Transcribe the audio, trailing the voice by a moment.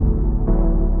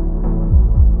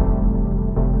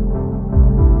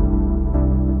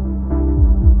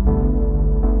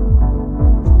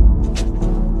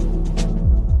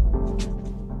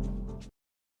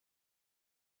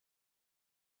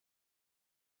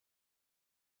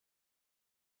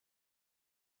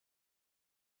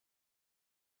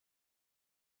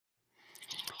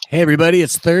Hey, everybody,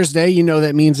 it's Thursday. You know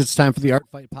that means it's time for the Art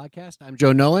Fight podcast. I'm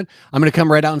Joe Nolan. I'm going to come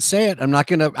right out and say it. I'm not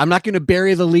going to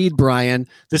bury the lead, Brian.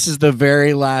 This is the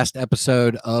very last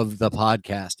episode of the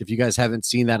podcast. If you guys haven't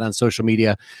seen that on social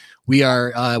media,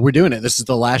 we're doing it. This is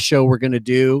the last show we're going to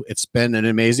do. It's been an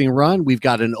amazing run. We've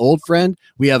got an old friend.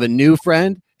 We have a new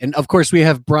friend. And of course, we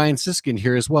have Brian Siskin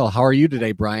here as well. How are you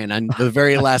today, Brian, on the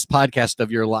very last podcast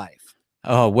of your life?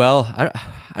 Oh, well,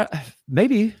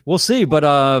 maybe we'll see. But,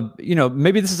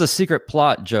 maybe this is a secret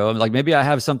plot, Joe. Like maybe I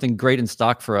have something great in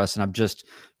stock for us and I'm just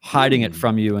hiding it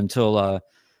from you until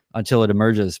it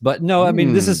emerges. But no, I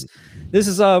mean, this is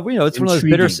it's one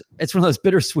of those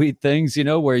bittersweet things,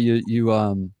 where you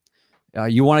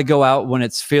want to go out when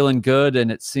it's feeling good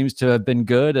and it seems to have been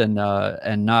good and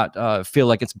not feel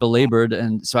like it's belabored.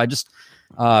 And so I just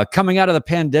coming out of the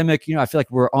pandemic, I feel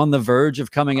like we're on the verge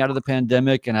of coming out of the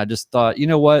pandemic. And I just thought, you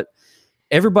know what?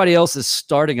 Everybody else is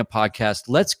starting a podcast.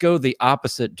 Let's go the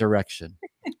opposite direction.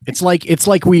 It's like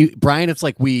we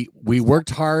worked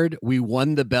hard. We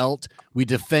won the belt. We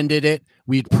defended it.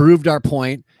 We proved our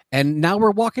point. And now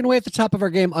we're walking away at the top of our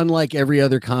game, unlike every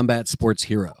other combat sports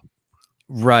hero.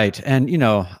 Right. And,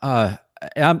 I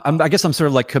guess I'm sort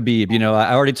of like Khabib.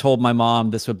 I already told my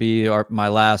mom this would be my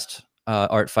last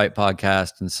Art Fight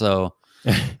podcast. And so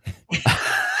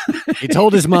he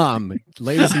told his mom,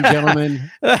 ladies and gentlemen,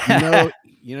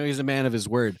 he's a man of his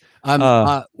word.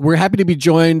 We're happy to be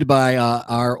joined by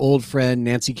our old friend,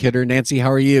 Nancy Kidder. Nancy,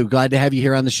 how are you? Glad to have you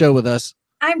here on the show with us.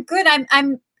 I'm good.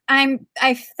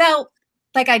 I felt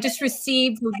like I just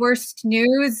received the worst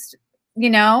news,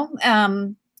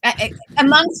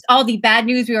 amongst all the bad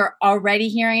news we were already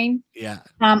hearing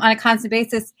on a constant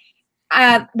basis.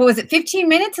 What was it? 15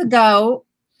 minutes ago,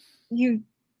 you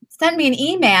sent me an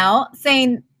email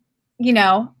saying,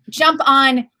 jump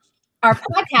on our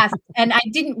podcast. And I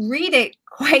didn't read it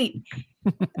quite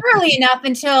early enough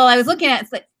until I was looking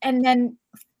at it. And then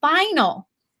final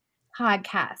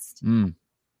podcast.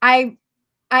 I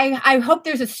hope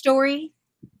there's a story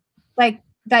like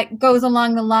that goes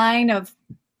along the line of,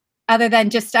 other than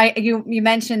just you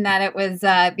mentioned that it was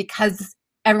because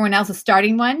everyone else is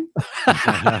starting one.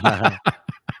 I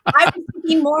was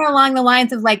thinking more along the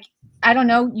lines of like, I don't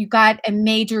know, you got a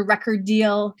major record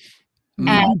deal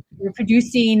and you're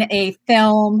producing a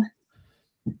film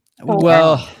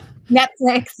for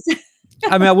Netflix.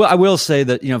 I mean, I will say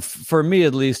that, for me,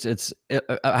 at least I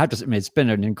have to say, it's been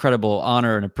an incredible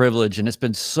honor and a privilege, and it's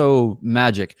been so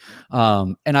magic.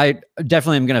 And I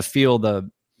definitely am going to feel the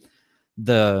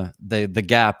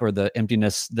gap or the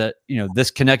emptiness that this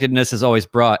connectedness has always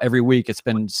brought. Every week it's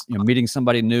been meeting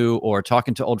somebody new or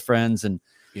talking to old friends and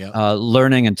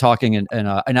learning and talking and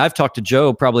I've talked to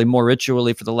Joe probably more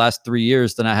ritually for the last 3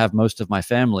 years than I have most of my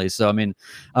family. So I mean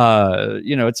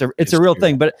it's a real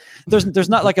thing, but there's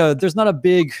not a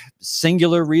big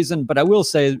singular reason. But I will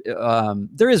say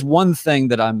there is one thing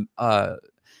that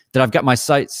that I've got my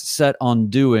sights set on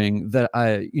doing, that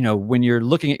when you're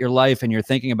looking at your life and you're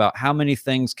thinking about how many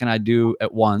things can I do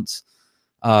at once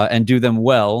and do them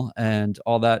well and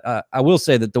all that. I will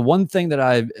say that the one thing that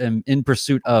I am in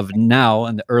pursuit of now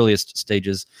in the earliest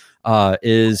stages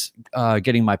is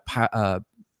getting my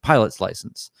pilot's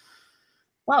license.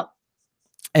 Wow.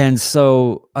 And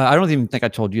so I don't even think I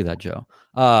told you that, Joe.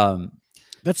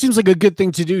 That seems like a good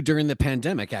thing to do during the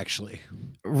pandemic, actually.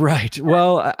 Right.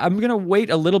 Well, I'm going to wait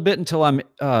a little bit until I'm,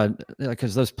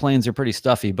 because those planes are pretty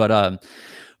stuffy, but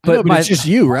it's just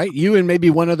you, right? You and maybe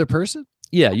one other person.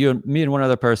 Yeah. Me and one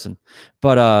other person.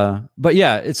 But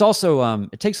yeah, it's also,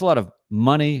 it takes a lot of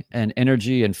money and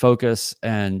energy and focus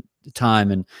and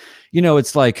time. And,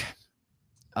 it's like,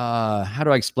 how do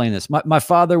I explain this? My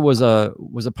father was a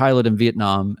pilot in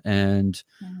Vietnam, and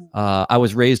I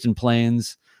was raised in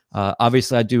planes.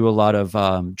 Obviously, I do a lot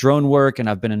of drone work, and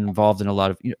I've been involved in a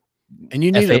lot of. And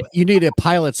you need a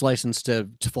pilot's license to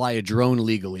fly a drone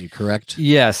legally, correct?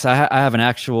 Yes, I have an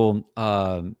actual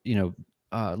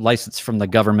license from the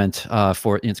government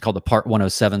for it's called the Part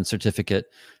 107 certificate.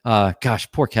 Gosh,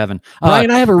 poor Kevin.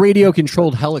 Brian, I have a radio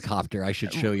controlled helicopter. I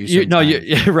should show you.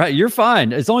 You're right. You're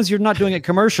fine as long as you're not doing it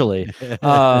commercially.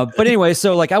 But anyway,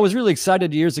 so like I was really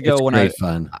excited years ago when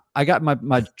I got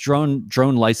my drone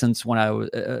license when I was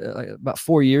about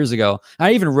 4 years ago.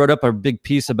 I even wrote up a big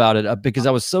piece about it because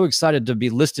I was so excited to be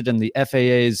listed in the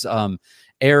FAA's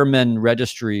airman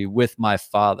registry with my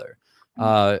father.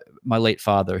 My late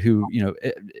father, who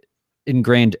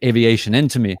ingrained aviation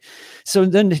into me. So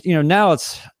then now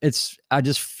it's I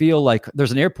just feel like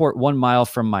there's an airport 1 mile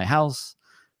from my house.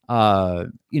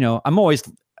 I'm always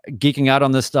geeking out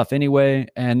on this stuff anyway,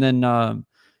 and then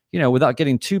without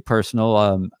getting too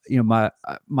personal,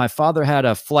 my father had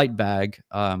a flight bag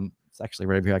it's actually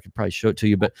right over here. I could probably show it to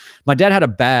you, but my dad had a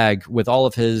bag with all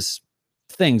of his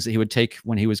things that he would take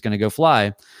when he was going to go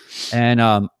fly. And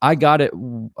I got it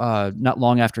not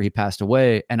long after he passed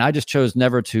away, and I just chose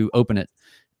never to open it.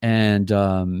 And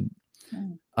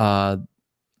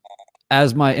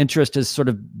as my interest has sort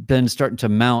of been starting to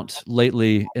mount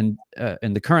lately in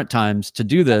the current times to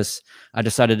do this, I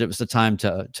decided it was the time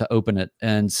to open it.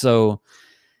 And so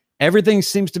everything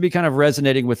seems to be kind of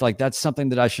resonating with like, that's something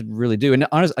that I should really do. And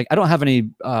honestly, I don't have any,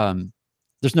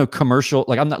 there's no commercial,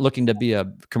 like I'm not looking to be a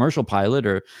commercial pilot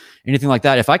or anything like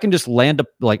that. If I can just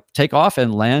take off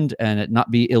and land and it not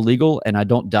be illegal and I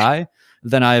don't die,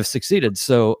 then I have succeeded.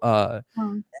 So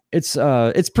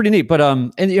it's pretty neat. But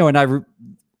and I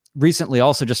recently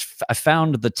also I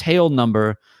found the tail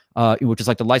number, which is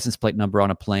like the license plate number on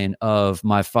a plane of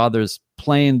my father's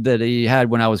plane that he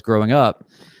had when I was growing up.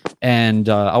 And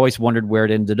I always wondered where it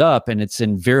ended up. And it's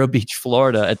in Vero Beach,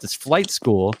 Florida at this flight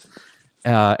school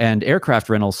and aircraft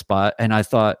rental spot. And I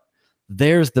thought,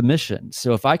 there's the mission.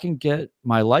 So if I can get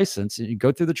my license, and you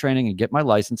go through the training and get my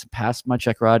license and pass my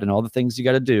check ride and all the things you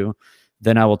got to do,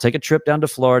 then I will take a trip down to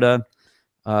Florida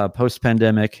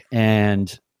post-pandemic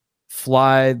and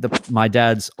fly my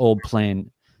dad's old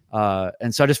plane.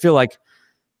 And so I just feel like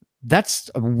that's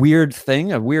a weird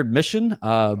thing, a weird mission,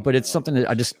 but it's something that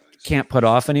I just can't put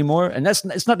off anymore. And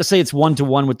it's not to say it's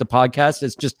one-to-one with the podcast.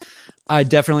 It's just, I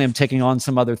definitely am taking on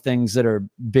some other things that are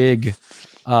big.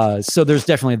 So there's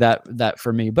definitely that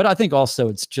for me, but I think also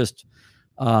it's just,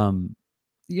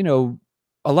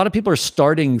 a lot of people are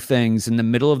starting things in the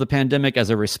middle of the pandemic as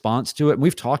a response to it. And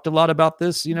we've talked a lot about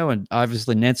this, and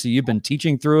obviously Nancy, you've been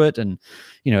teaching through it and,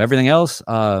 everything else.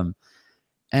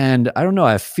 And I don't know,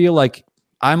 I feel like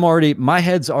my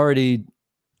head's already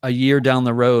a year down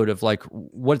the road of like,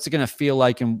 what's it going to feel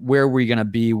like and where are we going to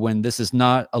be when this is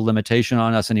not a limitation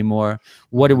on us anymore?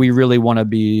 What do we really want to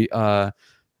be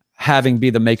having be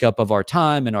the makeup of our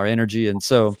time and our energy? And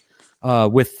so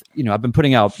I've been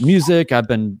putting out music, I've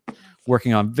been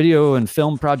working on video and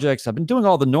film projects, I've been doing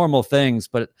all the normal things,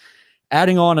 but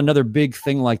adding on another big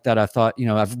thing like that, I thought,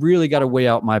 I've really got to weigh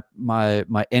out my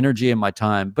energy and my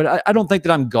time. But I don't think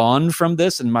that I'm gone from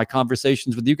this and my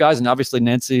conversations with you guys. And obviously,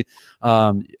 Nancy,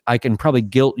 I can probably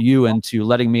guilt you into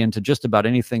letting me into just about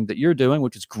anything that you're doing,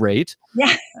 which is great.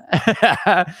 Yeah.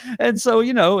 And so,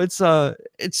 it's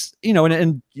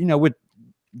with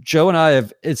Joe and I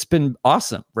it's been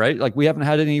awesome, right? Like we haven't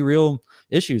had any real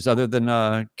issues other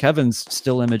than Kevin's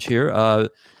still image here.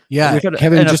 Yeah,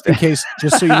 Kevin, just in case,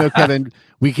 just so you know, Kevin,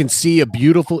 we can see a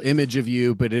beautiful image of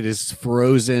you, but it is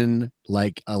frozen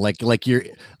like you're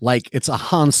like it's a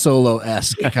Han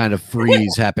Solo-esque kind of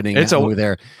freeze happening over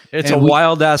there. It's a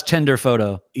wild ass Tinder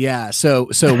photo. Yeah, so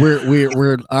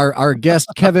we're our guest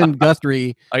Kevin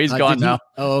Guthrie. Oh, he's gone now.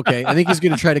 Okay. I think he's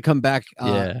going to try to come back.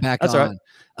 Back that's on.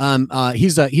 Right.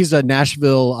 He's a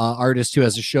Nashville artist who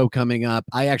has a show coming up.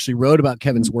 I actually wrote about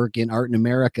Kevin's work in Art in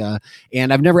America,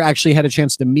 and I've never actually had a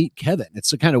chance to meet Kevin.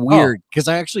 It's kind of weird because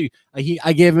I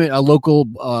gave him a local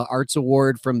arts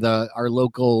award from our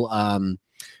local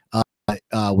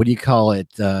what do you call it?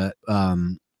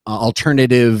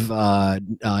 Alternative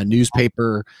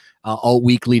newspaper, all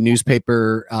weekly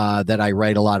newspaper that I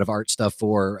write a lot of art stuff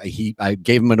for. I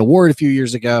gave him an award a few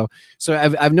years ago, so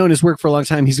I've known his work for a long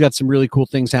time. He's got some really cool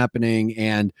things happening,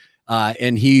 and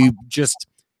we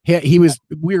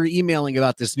were emailing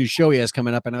about this new show he has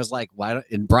coming up, and I was like, why don't,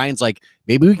 and Brian's like,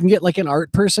 maybe we can get like an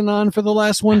art person on for the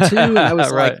last one too. And I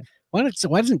was right. Like,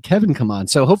 why doesn't Kevin come on?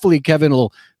 So hopefully Kevin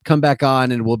will come back on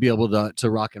and we'll be able to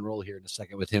rock and roll here in a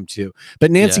second with him too.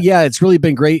 But Nancy, yeah, it's really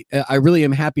been great. I really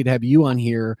am happy to have you on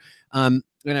here. And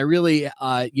I really,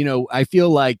 I feel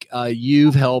like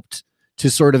you've helped to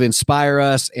sort of inspire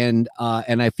us, and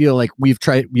I feel like we've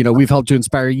helped to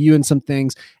inspire you in some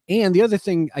things. And the other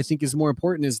thing I think is more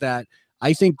important is that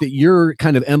I think that you're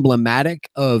kind of emblematic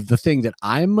of the thing that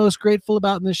I'm most grateful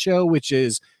about in this show, which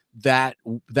is that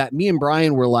me and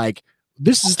Brian were like,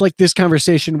 this is like this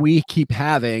conversation we keep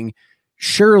having.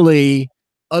 Surely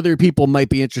other people might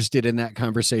be interested in that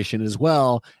conversation as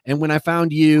well. And when I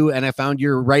found you and I found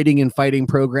your writing and fighting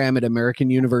program at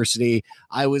American University,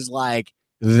 I was like,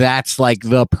 that's like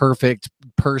the perfect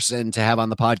person to have on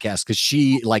the podcast, because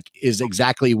she like is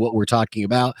exactly what we're talking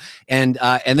about. And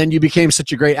then you became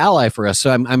such a great ally for us.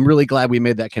 So I'm really glad we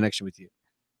made that connection with you.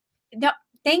 No,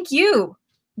 thank you,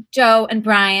 Joe and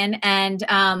Brian. And,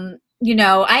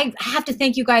 I have to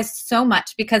thank you guys so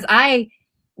much, because I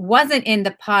wasn't in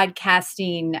the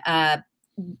podcasting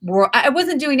world. I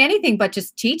wasn't doing anything but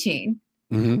just teaching.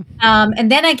 Mm-hmm.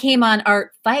 And then I came on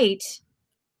Art Fight.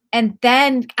 And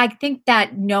then I think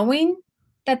that knowing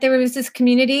that there was this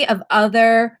community of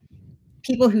other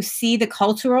people who see the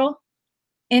cultural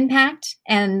impact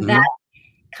and that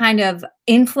kind of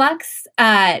influx.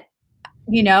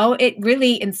 You know, it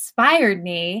really inspired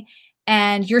me,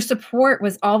 and your support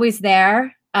was always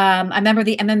there. I remember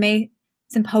the MMA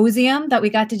symposium that we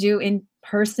got to do in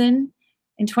person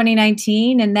in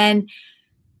 2019, and then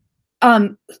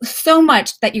so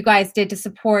much that you guys did to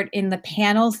support in the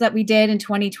panels that we did in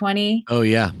 2020. Oh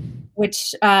yeah,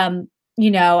 which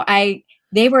you know,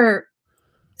 they were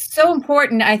so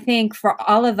important, I think, for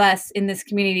all of us in this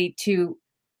community to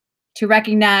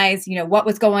recognize, you know, what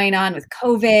was going on with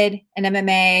COVID and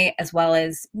MMA, as well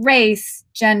as race,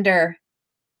 gender,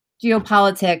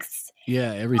 geopolitics.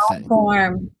 Yeah, everything.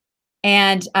 Form.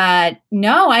 And did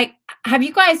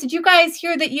you guys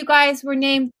hear that you guys were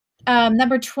named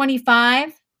number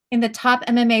 25 in the top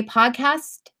MMA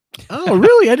podcast? Oh,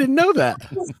 really? I didn't know that.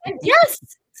 Yes.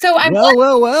 So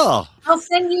well. I'll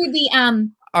send you the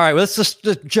All right, well, let's just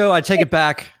Joe, I take it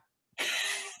back.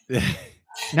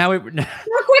 Now real quickly,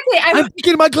 I'm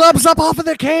picking my gloves up off of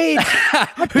the cage.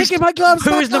 I'm picking my gloves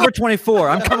up. Who is number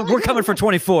 24? We're coming for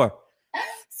 24.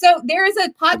 So there is a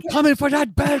podcast. I'm coming for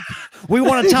that belt. We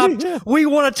want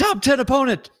a top 10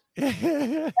 opponent. So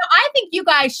I think you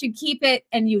guys should keep it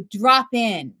and you drop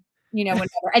in, you know,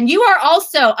 whenever. And you are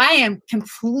also, I am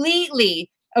completely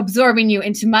absorbing you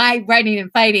into my writing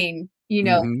and fighting, you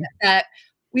know, that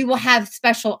we will have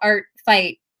special art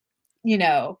fight, you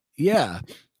know. Yeah.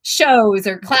 Shows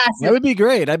or classes. That would be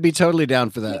great. I'd be totally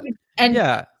down for that. And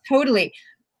yeah, totally.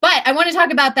 But I want to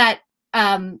talk about that,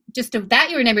 that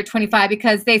you were number 25,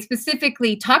 because they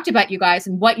specifically talked about you guys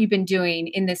and what you've been doing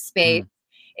in this space.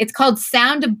 It's called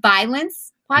Sound of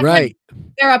Violence podcast. Right.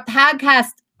 They're a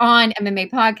podcast on MMA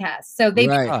podcasts. So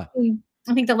they've I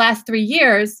think the last 3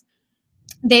 years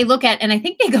they look at, and I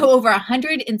think they go over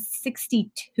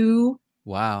 162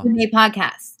 MMA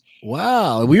podcasts.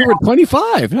 Wow, we were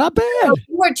 25. Not bad. So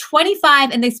we were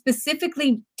 25, and they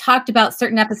specifically talked about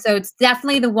certain episodes.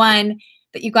 Definitely the one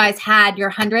that you guys had your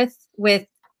 100th with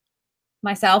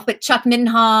myself, but Chuck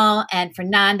Mindenhall and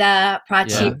Fernanda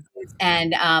Prachi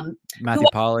and Matthew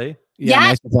Polly.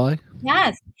 Yes.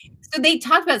 Yes. So they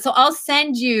talked about it. So I'll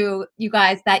send you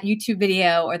guys that YouTube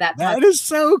video or that. That is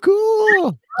so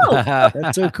cool.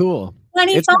 That's so cool.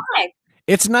 25.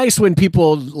 It's nice when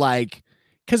people like.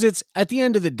 Because it's at the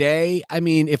end of the day, I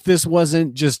mean, if this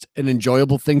wasn't just an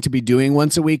enjoyable thing to be doing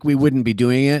once a week, we wouldn't be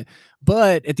doing it.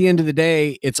 But at the end of the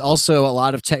day, it's also a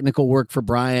lot of technical work for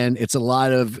Brian. It's a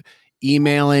lot of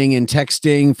emailing and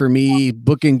texting for me,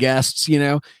 booking guests, you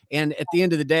know. And at the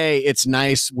end of the day, it's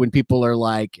nice when people are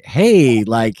like, hey,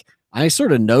 like, I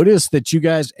sort of noticed that you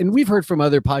guys, and we've heard from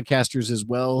other podcasters as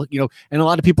well, you know, and a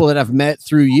lot of people that I've met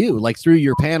through you, like through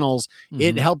your panels,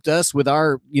 it helped us with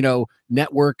our, you know,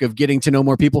 network of getting to know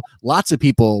more people. Lots of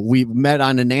people we met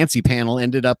on a Nancy panel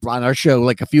ended up on our show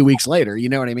like a few weeks later, you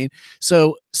know what I mean?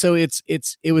 So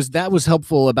that was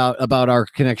helpful about our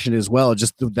connection as well.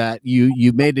 Just that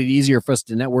you made it easier for us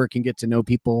to network and get to know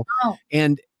people. Oh.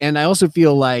 And I also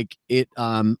feel like it's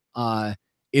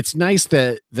nice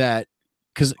that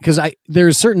because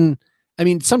there's certain, I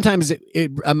mean, sometimes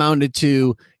it amounted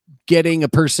to getting a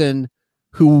person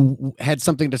who had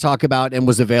something to talk about and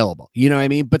was available, you know what I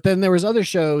mean? But then there was other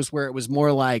shows where it was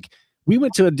more like we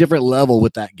went to a different level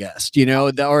with that guest, you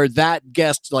know, or that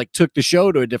guest like took the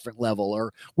show to a different level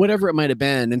or whatever it might've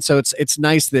been. And so it's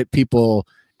nice that people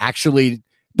actually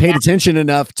paid attention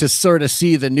enough to sort of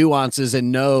see the nuances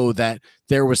and know that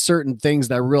there was certain things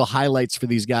that are real highlights for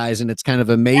these guys. And it's kind of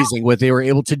amazing what they were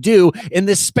able to do in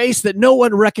this space that no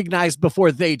one recognized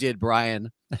before they did,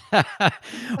 Brian.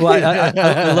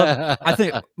 Well, I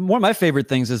think one of my favorite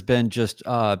things has been just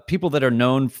people that are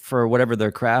known for whatever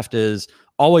their craft is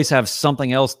always have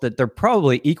something else that they're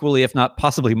probably equally, if not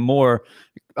possibly more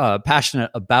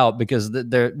passionate about, because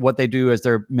what they do as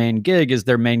their main gig is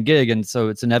their main gig. And so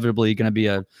it's inevitably going to be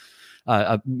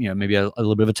maybe a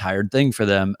little bit of a tired thing for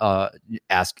them,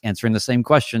 answering the same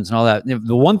questions and all that.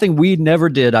 The one thing we never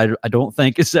did, I don't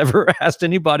think, is ever asked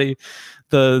anybody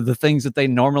the things that they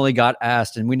normally got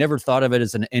asked. And we never thought of it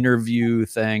as an interview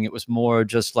thing. It was more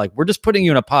just like, we're just putting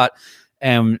you in a pot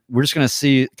and we're just going to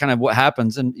see kind of what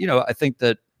happens. And, you know, I think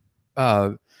that,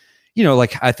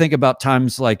 like I think about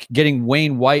times like getting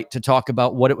Wayne White to talk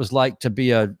about what it was like to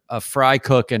be a fry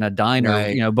cook in a diner,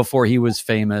 right, you know, before he was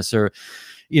famous, or,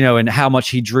 you know, and how much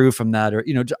he drew from that, or,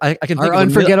 you know, I can think our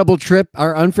unforgettable trip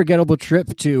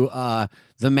to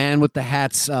the man with the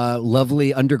hat's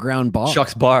lovely underground bar,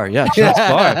 Chuck's Bar. Yeah, Chuck's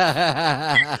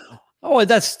Bar. Oh,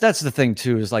 that's the thing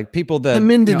too, is like people that the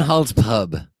Mindenhall's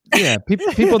pub. Yeah,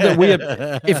 people that we have,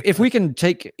 if we can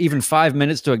take even 5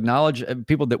 minutes to acknowledge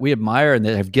people that we admire and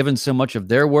that have given so much of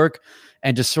their work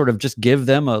and just sort of just give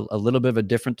them a little bit of a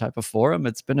different type of forum.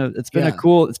 It's been a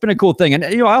cool thing. And,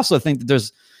 I also think that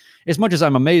there's, as much as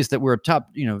I'm amazed that we're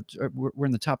we're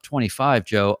in the top 25,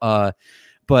 Joe,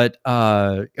 but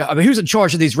I mean, who's in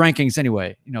charge of these rankings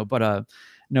anyway?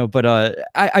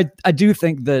 I do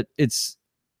think that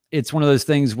it's one of those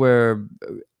things where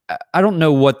I don't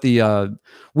know what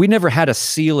we never had a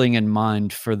ceiling in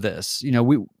mind for this.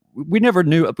 We never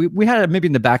knew. We had it maybe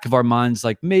in the back of our minds,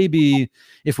 like maybe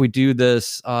if we do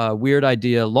this weird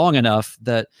idea long enough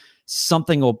that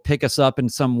something will pick us up in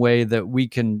some way that we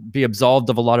can be absolved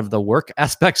of a lot of the work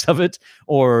aspects of it,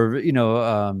 or,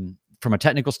 from a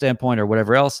technical standpoint or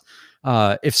whatever else.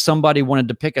 If somebody wanted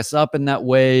to pick us up in that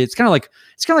way, it's kind of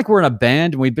like we're in a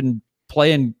band and we've been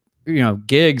playing,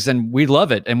 gigs, and we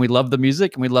love it, and we love the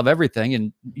music, and we love everything.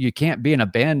 And you can't be in a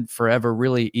band forever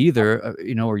really either,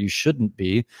 or you shouldn't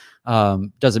be.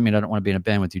 Doesn't mean I don't want to be in a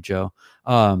band with you, Joe.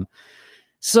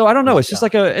 So I don't know. It's just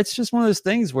it's just one of those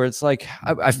things where it's like,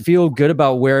 I feel good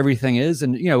about where everything is.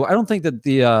 And, I don't think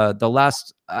that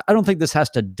I don't think this has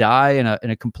to die in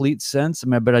a complete sense. I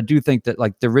mean, but I do think that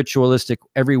like the ritualistic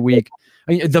every week,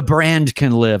 the brand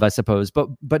can live, I suppose.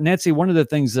 But Nancy, one of the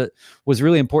things that was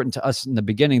really important to us in the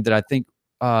beginning that I think,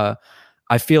 I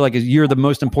feel like you're the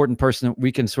most important person that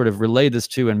we can sort of relay this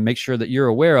to and make sure that you're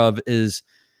aware of, is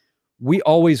we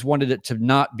always wanted it to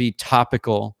not be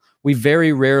topical. We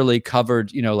very rarely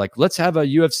covered, like, let's have a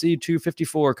UFC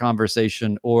 254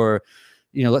 conversation, or,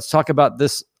 let's talk about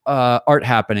this art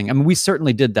happening. I mean, we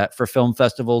certainly did that for film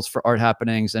festivals, for art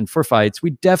happenings, and for fights.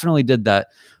 We definitely did that,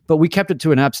 but we kept it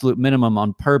to an absolute minimum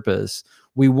on purpose.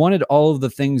 We wanted all of the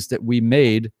things that we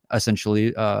made,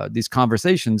 essentially, these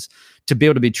conversations, to be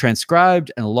able to be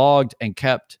transcribed and logged and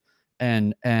kept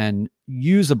and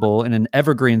usable in an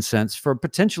evergreen sense for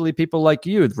potentially people like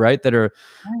you, right? That are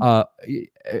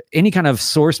any kind of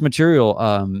source material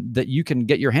that you can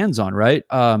get your hands on, right?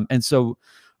 And so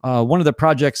one of the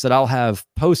projects that I'll have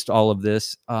post all of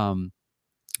this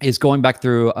is going back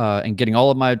through and getting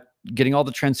all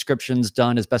the transcriptions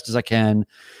done as best as I can.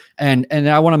 And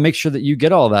I want to make sure that you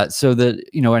get all that, so that,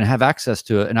 and have access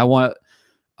to it. And I want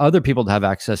other people to have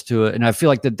access to it. And I feel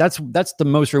like that's the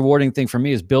most rewarding thing for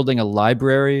me, is building a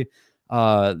library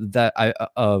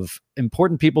of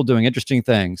important people doing interesting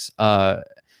things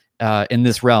in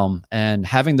this realm, and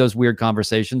having those weird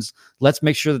conversations. Let's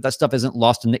make sure that stuff isn't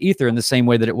lost in the ether in the same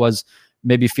way that it was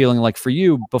maybe feeling like for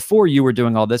you before you were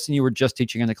doing all this and you were just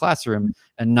teaching in the classroom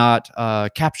and not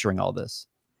capturing all this.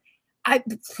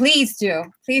 Please do.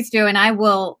 And I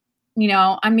will,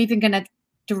 I'm even going to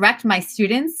direct my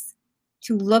students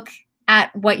to look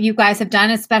at what you guys have done,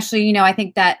 especially, I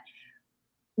think that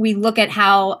we look at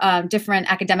how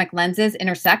different academic lenses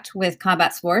intersect with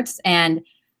combat sports. And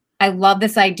I love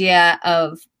this idea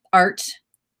of art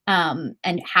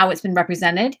and how it's been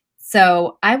represented.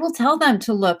 So I will tell them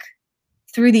to look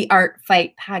through the Art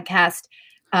Fight podcast.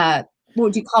 What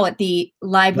would you call it? The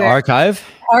library? The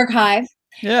archive.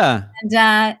 Yeah.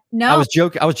 And no, I was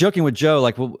joking with Joe,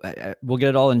 like we'll get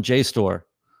it all in JSTOR.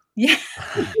 Yeah.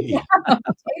 Yeah.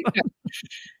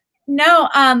 No.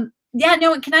 Yeah.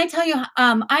 No. Can I tell you?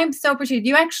 I'm so appreciative.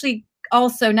 You actually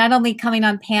also not only coming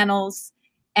on panels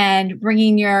and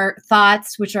bringing your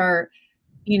thoughts, which are,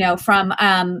 from.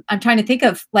 I'm trying to think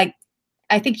of, like,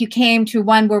 I think you came to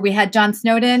one where we had John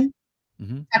Snowden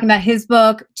talking about his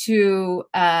book. To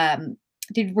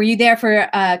were you there for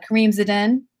Kareem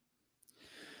Zidane?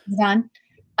 Yeah.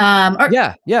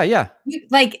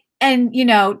 Like. And,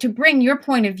 to bring your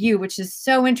point of view, which is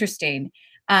so interesting,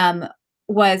 I'm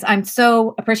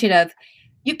so appreciative.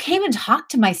 You came and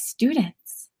talked to my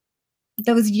students,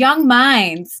 those young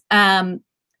minds, and,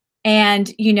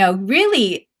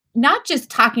 really not just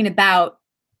talking about,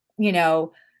 the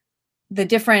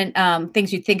different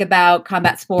things you think about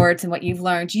combat sports and what you've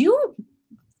learned. You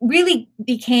really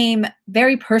became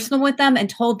very personal with them and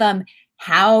told them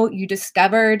how you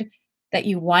discovered that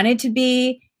you wanted to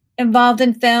be involved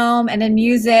in film and in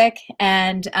music.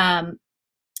 And, I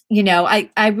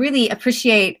really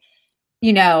appreciate,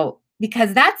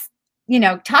 because that's,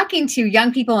 talking to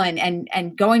young people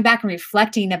and going back and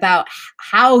reflecting about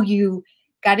how you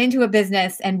got into a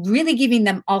business and really giving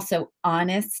them also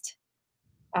honest,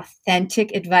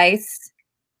 authentic advice.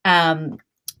 You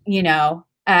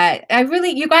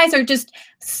guys are just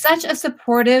such a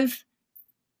supportive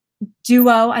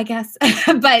duo, I guess,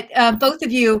 but both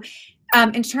of you,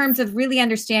 in terms of really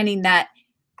understanding that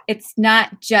it's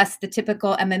not just the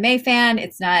typical MMA fan.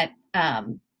 It's not, a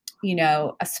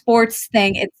sports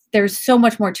thing. There's so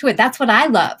much more to it. That's what I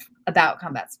love about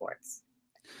combat sports.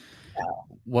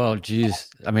 Well, geez.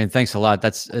 I mean, thanks a lot.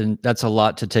 That's a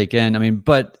lot to take in. I mean,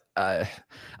 but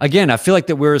again, I feel like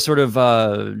that we're sort of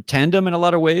tandem in a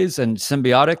lot of ways and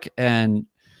symbiotic, and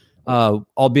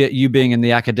albeit you being in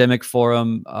the academic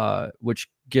forum, which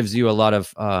gives you a lot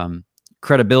of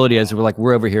credibility, as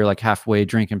we're over here like halfway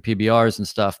drinking PBRs and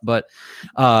stuff, but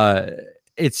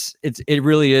it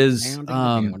really is.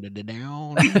 I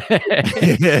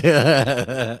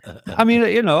mean,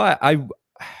 you know,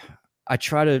 I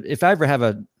try to, if I ever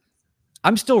have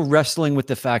I'm still wrestling with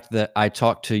the fact that I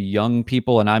talk to young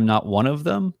people and I'm not one of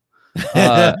them.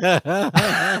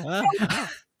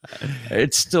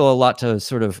 It's still a lot to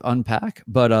sort of unpack,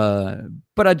 but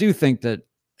I do think that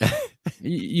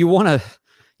you want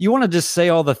to just say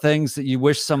all the things that you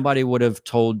wish somebody would have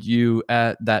told you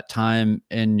at that time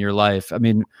in your life. I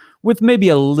mean, with maybe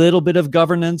a little bit of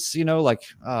governance, you know, like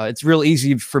it's real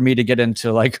easy for me to get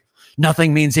into like,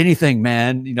 nothing means anything,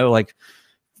 man, you know, like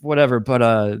whatever.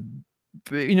 But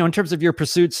you know, in terms of your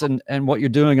pursuits and what you're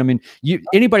doing, I mean,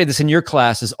 anybody that's in your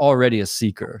class is already a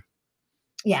seeker.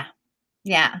 Yeah.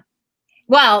 Yeah.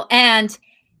 Well, and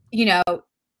you know,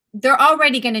 they're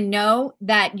already going to know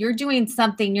that you're doing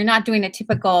something. You're not doing a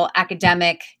typical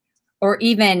academic or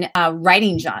even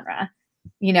writing genre,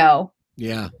 you know.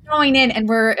 Yeah. We're going in and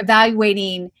we're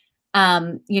evaluating,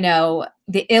 you know,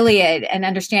 the Iliad and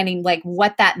understanding like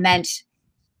what that meant,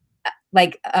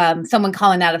 like someone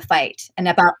calling out a fight, and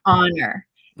about honor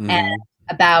and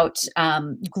about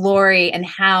glory, and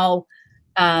how,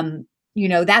 you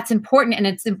know, that's important. And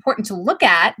it's important to look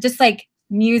at, just like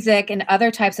music and other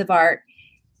types of art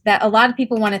that a lot of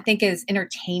people want to think is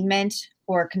entertainment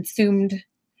or consumed.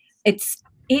 It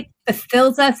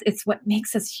fulfills us. It's what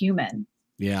makes us human.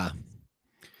 Yeah.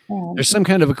 There's some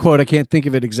kind of a quote. I can't think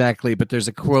of it exactly, but there's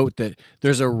a quote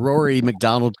there's a Rory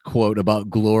McDonald quote about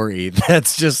glory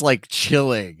that's just like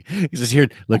chilling. He's just here,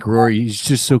 like Rory, he's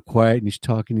just so quiet and he's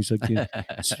talking. He's like, yeah,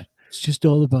 it's just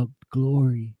all about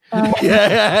glory.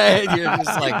 Yeah, and you're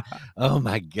just like, oh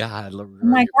my God,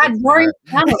 Rory.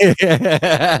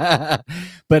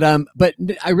 But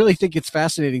I really think it's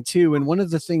fascinating too. And one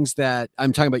of the things that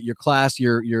I'm talking about, your class,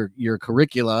 your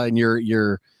curricula, and your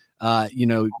you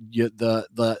know,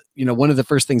 one of the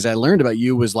first things I learned about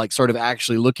you was like sort of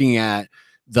actually looking at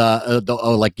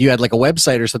like you had like a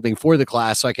website or something for the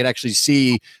class, so I could actually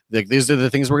see these are the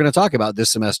things we're going to talk about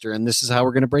this semester, and this is how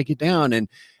we're going to break it down.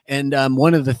 And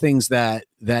one of the things that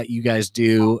you guys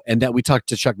do, and that we talked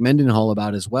to Chuck Mendenhall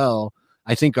about as well.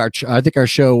 I think our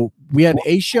show, we had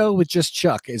a show with just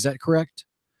Chuck. Is that correct?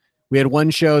 We had one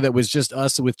show that was just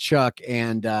us with Chuck,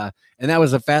 and that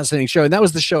was a fascinating show. And that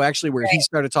was the show actually where he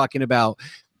started talking about,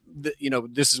 you know,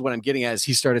 this is what I'm getting at, is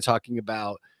he started talking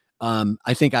about,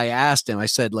 I think I asked him, I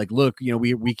said, like, look, you know,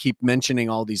 we keep mentioning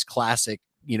all these classic,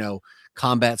 you know,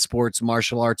 combat sports,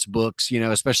 martial arts books, you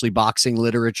know, especially boxing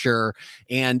literature.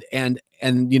 And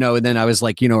you know, and then I was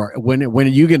like, you know, when are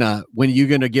you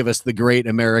gonna give us the great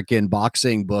American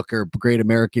boxing book or great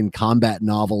American combat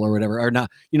novel or whatever, or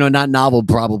not, you know, not novel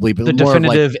probably, but the more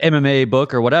definitive like, MMA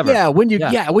book or whatever. Yeah.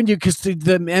 Because the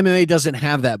MMA doesn't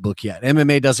have that book yet.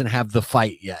 MMA doesn't have the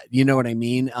fight yet. You know what I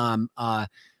mean?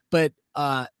 But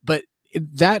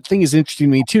that thing is interesting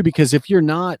to me too, because if you're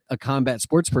not a combat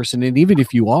sports person, and even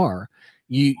if you are,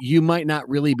 you might not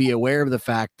really be aware of the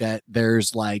fact that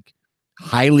there's like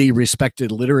highly respected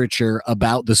literature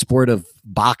about the sport of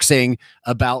boxing,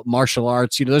 about martial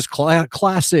arts. You know, there's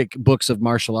classic books of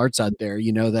martial arts out there,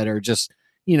 you know, that are just,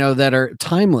 you know, that are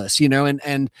timeless, you know,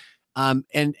 and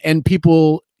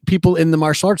people in the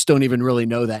martial arts don't even really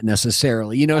know that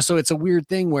necessarily, you know. So it's a weird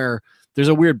thing where there's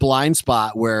a weird blind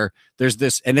spot where there's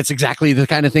this, and it's exactly the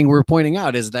kind of thing we're pointing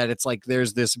out, is that it's like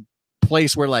there's this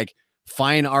place where like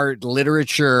fine art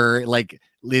literature like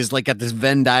is like at this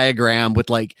Venn diagram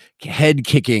with like head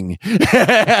kicking,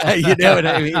 you know what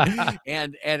I mean?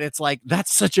 And it's like,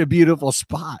 that's such a beautiful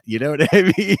spot, you know what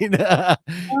I mean?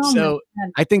 So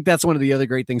I think that's one of the other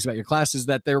great things about your class, is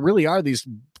that there really are these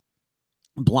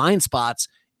blind spots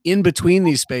in between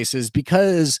these spaces,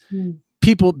 because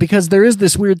because there is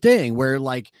this weird thing where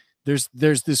like there's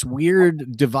this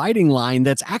weird dividing line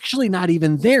that's actually not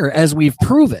even there, as we've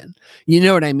proven, you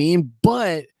know what I mean?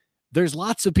 But there's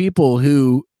lots of people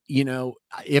who, you know,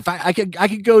 if I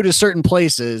could go to certain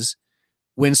places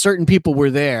when certain people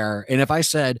were there, and if I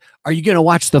said, are you going to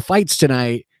watch the fights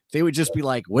tonight? They would just be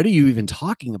like, what are you even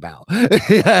talking about?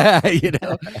 You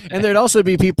know? And there'd also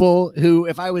be people who,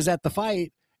 if I was at the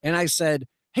fight and I said,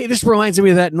 hey, this reminds me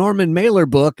of that Norman Mailer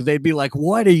book, they'd be like,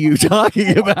 what are you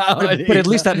talking about? But at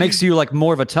least that makes you like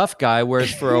more of a tough guy.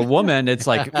 Whereas for a woman, it's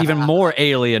like even more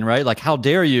alien, right? Like, how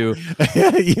dare you?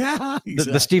 Yeah.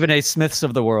 Exactly. The Stephen A. Smiths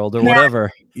of the world or whatever.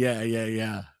 Yeah.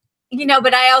 You know,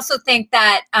 but I also think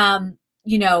that,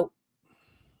 you know,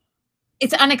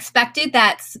 it's unexpected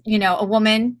that, you know, a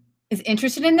woman is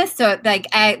interested in this. So like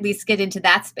I at least get into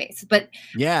that space. But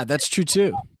yeah, that's true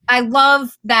too. I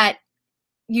love that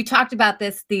you talked about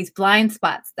these blind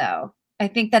spots though. I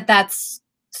think that that's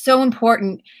so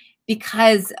important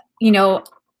because, you know,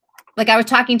 like I was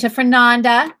talking to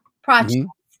Fernanda Project,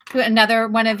 another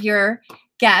one of your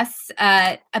guests,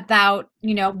 about,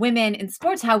 you know, women in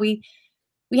sports, how we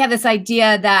have this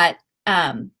idea that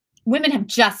women have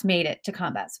just made it to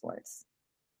combat sports.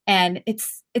 And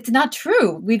it's not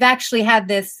true. We've actually had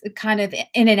this kind of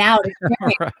in and out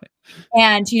experience. Right.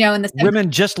 And, you know, in the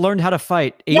women just learned how to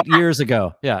fight 8 years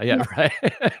ago. Yeah, right.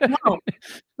 No,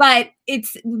 but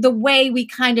it's the way we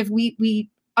kind of, we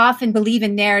often believe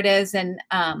in narratives. And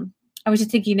I was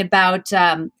just thinking about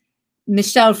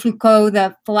Michel Foucault,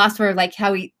 the philosopher, like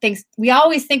how he thinks, we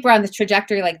always think we're on the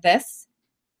trajectory like this,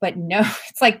 but no,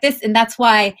 it's like this. And that's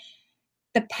why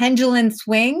the pendulum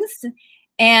swings.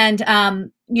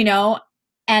 And, you know,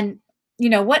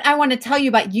 what I want to tell you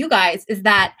about you guys is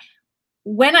that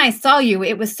when I saw you,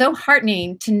 it was so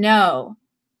heartening to know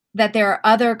that there are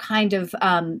other kind of,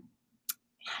 I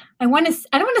don't want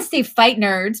to say fight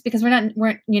nerds because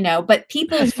we're you know, but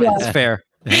people who are fair.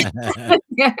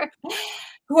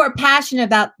 who are passionate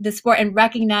about the sport and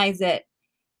recognize it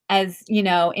as, you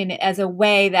know, as a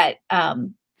way that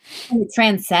it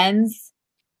transcends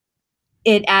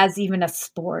it as even a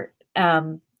sport.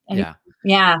 Yeah.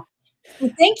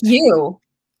 Well, thank you.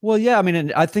 Well, yeah, I mean,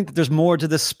 and I think that there's more to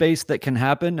this space that can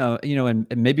happen, you know, and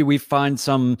maybe we find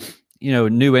some, you know,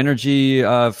 new energy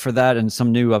for that and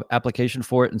some new application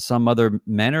for it in some other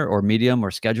manner or medium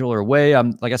or schedule or way.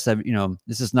 Like I said, you know,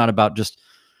 this is not about just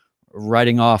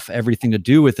writing off everything to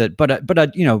do with it,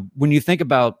 but you know, when you think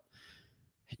about,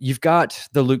 you've got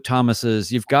the Luke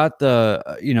Thomases, you've got the,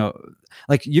 you know,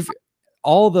 like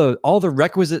all the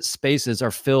requisite spaces are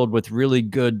filled with really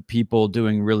good people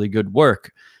doing really good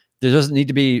work. There doesn't need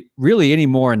to be really any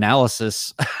more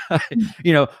analysis.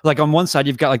 You know, like on one side,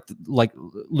 you've got like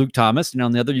Luke Thomas, and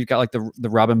on the other, you've got like the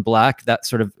Robin Black, that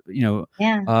sort of, you know,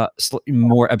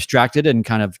 more abstracted and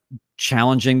kind of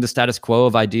challenging the status quo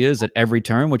of ideas at every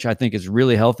turn, which I think is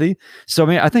really healthy. So, I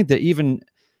mean, I think that even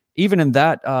in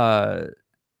that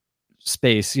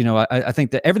space, you know, I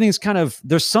think that everything's kind of,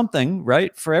 there's something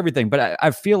right for everything, but I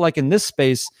feel like in this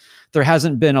space there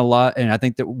hasn't been a lot, and I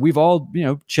think that we've all, you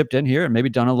know, chipped in here and maybe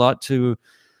done a lot to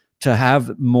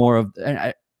have more of,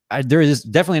 and there is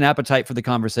definitely an appetite for the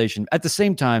conversation. At the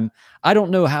same time, I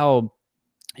don't know how,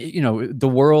 you know, the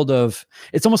world of,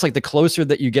 it's almost like the closer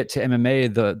that you get to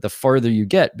MMA, the farther you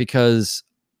get, because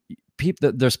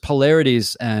there's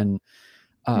polarities, and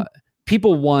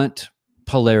people want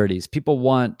polarities. People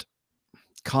want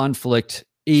conflict,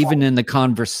 even in the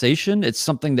conversation. It's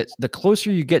something that the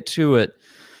closer you get to it,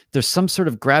 there's some sort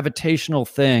of gravitational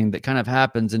thing that kind of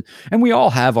happens, and we all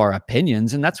have our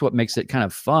opinions, and that's what makes it kind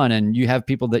of fun. And you have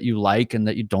people that you like and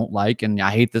that you don't like, and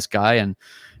I hate this guy, and,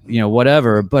 you know,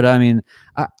 whatever. But I mean,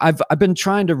 I've been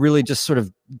trying to really just sort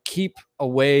of keep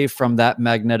away from that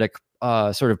magnetic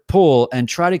sort of pull and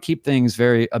try to keep things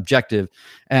very objective.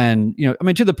 And, you know, I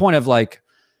mean, to the point of like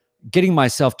getting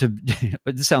myself to,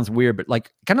 this sounds weird, but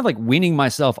like kind of like weaning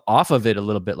myself off of it a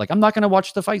little bit. Like, I'm not going to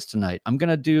watch the fights tonight. I'm going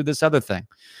to do this other thing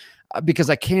because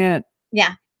I can't,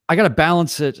 I got to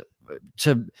balance it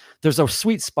to, there's a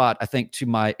sweet spot, I think, to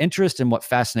my interest and what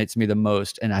fascinates me the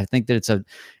most. And I think that it's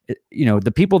you know,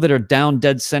 the people that are down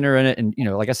dead center in it. And, you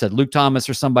know, like I said, Luke Thomas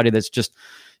or somebody that's just,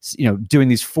 you know, doing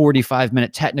these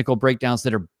 45-minute technical breakdowns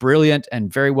that are brilliant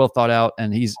and very well thought out.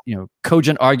 And he's, you know,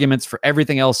 cogent arguments for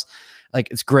everything else. Like,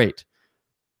 it's great.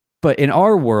 But in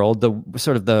our world, the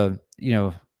sort of the, you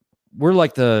know, we're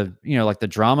like the, you know, like the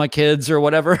drama kids or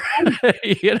whatever,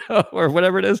 you know, or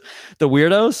whatever it is, the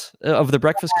weirdos of the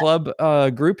Breakfast Club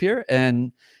group here.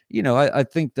 And, you know, I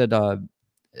think that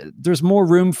there's more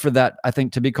room for that, I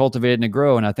think, to be cultivated and to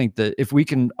grow. And I think that if we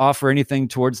can offer anything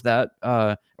towards that,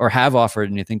 or have offered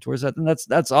anything towards that, then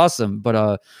that's awesome.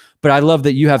 But I love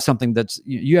that you have something that's,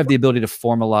 you have the ability to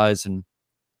formalize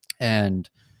and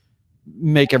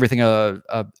make everything a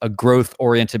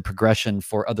growth-oriented progression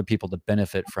for other people to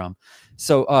benefit from.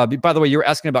 So, by the way, you were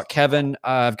asking about Kevin.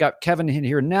 I've got Kevin in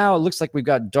here now. It looks like we've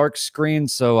got dark screen,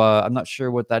 so I'm not sure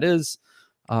what that is.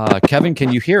 Kevin,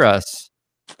 can you hear us?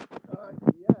 Yes.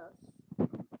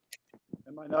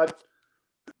 Am I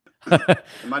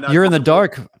not? You're in the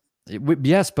dark.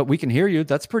 Yes, but we can hear you.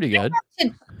 That's pretty good.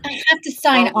 I have to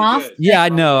sign off. Yeah, I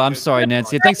know. I'm sorry,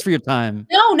 Nancy. Thanks for your time.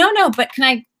 No. But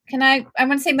can I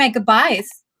want to say my goodbyes.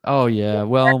 Oh yeah.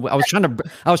 Well, I was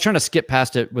trying to skip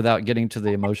past it without getting to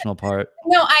the emotional part.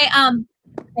 No,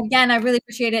 again, I really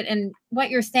appreciate it. And what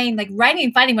you're saying, like writing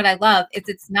and fighting, what I love is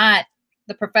it's not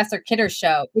the Professor Kidder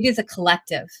show, it is a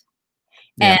collective.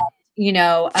 Yeah. And, you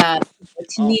know,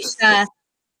 Tanisha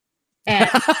and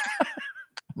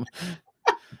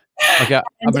okay,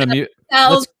 I'm gonna mute.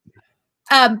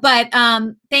 But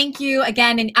thank you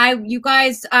again. And you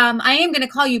guys, I am gonna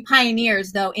call you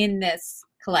pioneers though in this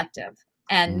collective,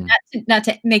 and not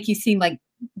to make you seem like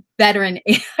veteran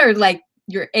or like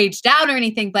you're aged out or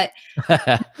anything, but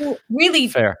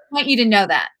really want you to know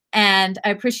that. And I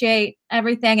appreciate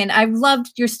everything. And I've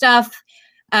loved your stuff.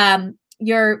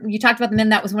 You talked about the men.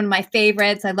 That was one of my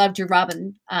favorites. I loved your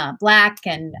Robin Black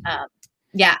and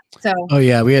yeah. So. Oh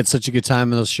yeah, we had such a good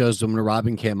time in those shows when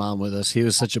Robin came on with us. He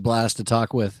was such a blast to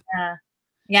talk with.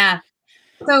 Yeah.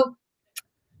 So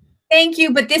thank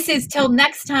you. But this is till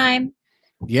next time.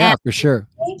 Yeah, for sure.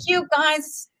 Thank you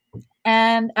guys.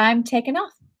 And I'm taking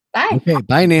off. Bye. Okay.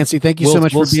 Bye, Nancy. Thank you so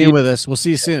much for being with us. We'll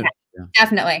see you soon.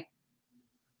 Definitely.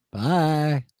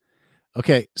 Bye.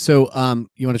 Okay. So,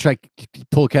 you want to try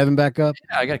pull Kevin back up?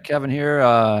 Yeah, I got Kevin here.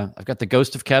 I've got the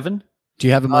ghost of Kevin. Do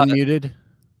you have him unmuted?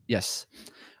 Yes.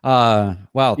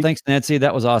 Wow. Thanks, Nancy.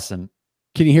 That was awesome.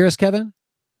 Can you hear us, Kevin?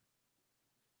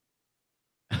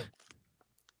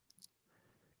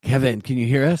 Kevin, can you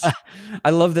hear us? I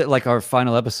love that. Like our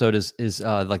final episode is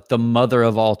like the mother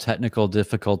of all technical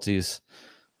difficulties.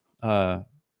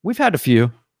 We've had a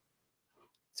few.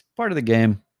 It's part of the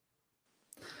game.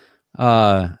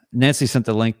 Nancy sent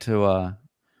the link to.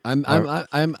 I'm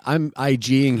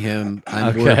IGing him.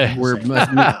 Okay.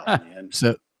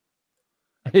 So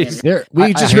there.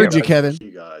 We just heard you, Kevin.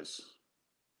 You guys.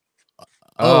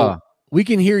 Oh, we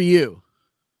can hear you.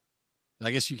 I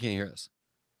guess you can't hear us.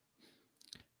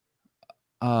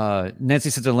 Nancy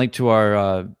sent a link to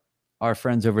our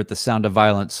friends over at the Sound of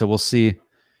Violence. So we'll see.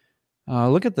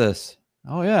 Look at this.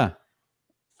 Oh yeah.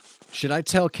 Should I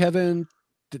tell Kevin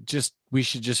that we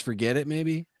should just forget it?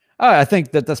 Maybe. I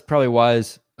think that's probably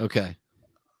wise. Okay.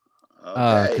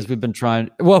 Because we've been trying.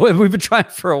 Well, we've been trying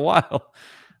for a while.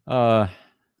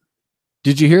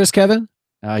 Did you hear us, Kevin?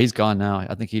 He's gone now.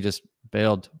 I think he just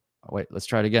bailed. Oh, wait, let's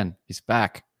try it again. He's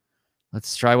back.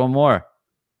 Let's try one more.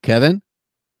 Kevin?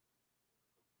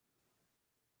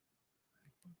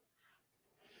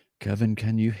 Kevin,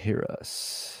 can you hear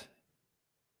us?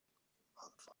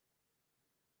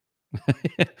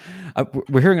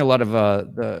 We're hearing a lot of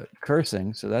the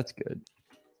cursing, so that's good.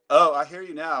 Oh, I hear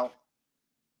you now.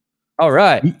 All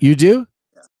right. You do?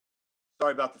 Yeah.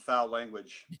 Sorry about the foul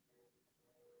language.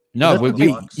 No,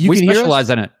 we specialize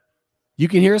in it. You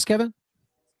can hear us, Kevin?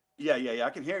 Yeah. I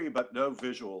can hear you, but no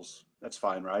visuals. That's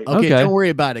fine, right? Okay. Don't worry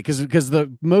about it, because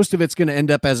the most of it's going to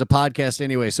end up as a podcast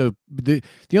anyway. So the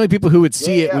only people who would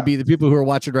see it would be the people who are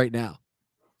watching right now.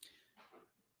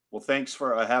 Well, thanks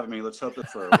for having me. Let's hope it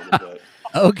for a little bit.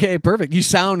 Okay, perfect. You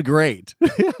sound great.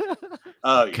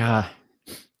 Oh, yeah. God.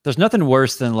 There's nothing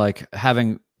worse than like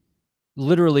having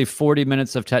literally 40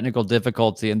 minutes of technical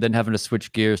difficulty and then having to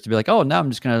switch gears to be like, oh, now I'm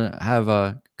just going to have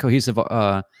a cohesive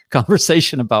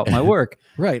conversation about my work.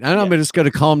 Right. I'm just going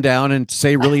to calm down and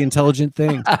say really intelligent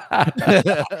things.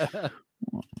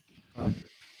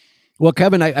 Well,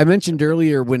 Kevin, I mentioned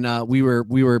earlier when we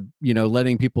were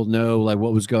letting people know like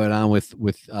what was going on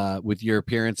with your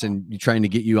appearance and trying to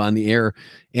get you on the air,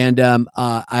 and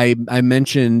I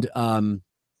mentioned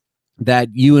that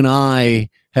you and I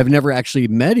have never actually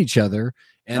met each other,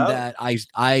 and that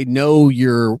I know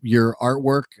your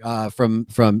artwork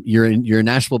from you're a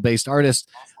Nashville-based artist.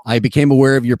 I became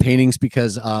aware of your paintings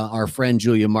because our friend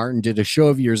Julia Martin did a show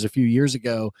of yours a few years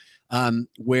ago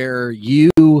where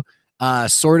you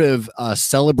sort of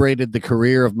celebrated the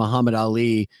career of Muhammad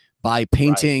Ali by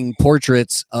painting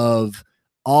portraits of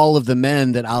all of the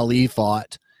men that Ali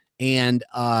fought. And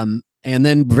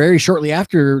then very shortly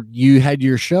after you had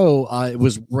your show, it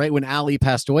was right when Ali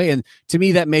passed away. And to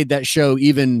me, that made that show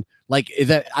even like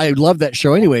that. I love that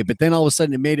show anyway, but then all of a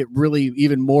sudden it made it really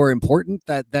even more important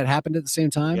that happened at the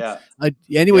same time. Yeah.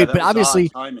 Anyway, but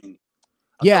obviously,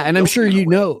 yeah. And I'm sure you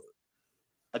know,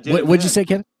 what'd you say,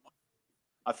 Kevin?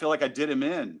 I feel like I did him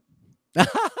in.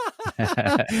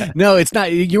 No, it's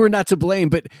not. You were not to blame,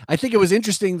 but I think it was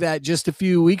interesting that just a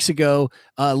few weeks ago,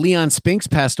 Leon Spinks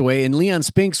passed away, and Leon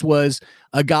Spinks was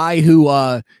a guy who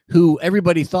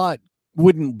everybody thought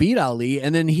wouldn't beat Ali,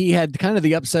 and then he had kind of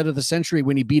the upset of the century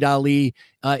when he beat Ali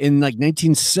in like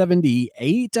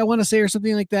 1978, I want to say, or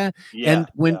something like that. Yeah, and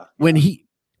when he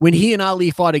and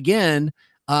Ali fought again.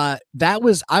 I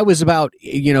was about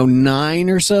 9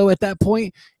 or so at that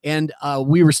point, and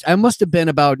I must have been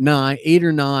about 8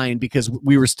 or 9 because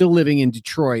we were still living in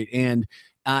Detroit, and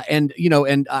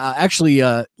actually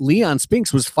Leon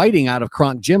Spinks was fighting out of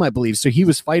Kronk Gym, I believe, so he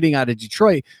was fighting out of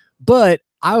Detroit, but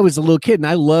I was a little kid and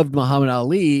I loved Muhammad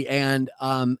Ali, and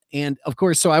of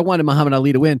course, so I wanted Muhammad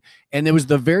Ali to win. And it was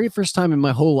the very first time in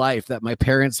my whole life that my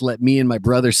parents let me and my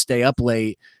brother stay up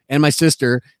late, and my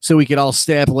sister, so we could all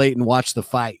stay up late and watch the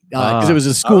fight, because it was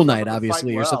a school night,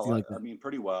 obviously, or something like that. I mean,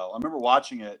 pretty well. I remember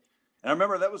watching it, and I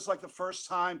remember that was like the first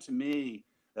time to me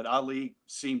that Ali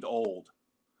seemed old.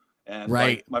 And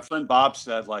right, like my friend Bob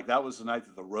said, like that was the night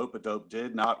that the rope-a-dope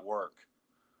did not work.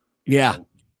 Yeah.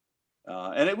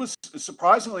 And it was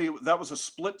surprisingly, that was a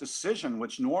split decision,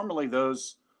 which normally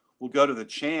those will go to the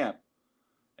champ.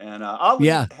 And Ali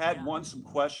had won some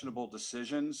questionable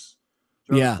decisions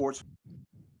during the courts.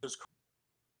 A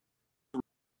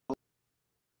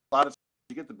lot of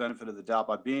you get the benefit of the doubt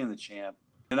by being the champ.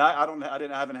 And I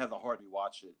haven't had the heart to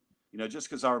watch it, you know, just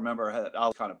because I remember I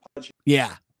was kind of pudgy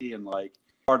and like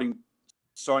starting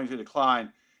to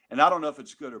decline. And I don't know if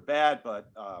it's good or bad,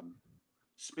 but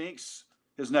Spinks,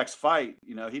 his next fight,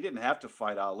 you know, he didn't have to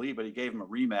fight Ali, but he gave him a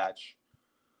rematch.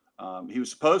 He was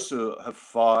supposed to have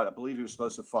fought, I believe he was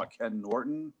supposed to have fought Ken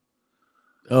Norton.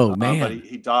 Oh, man. But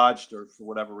he dodged, or for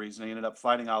whatever reason, he ended up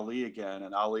fighting Ali again.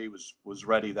 And Ali was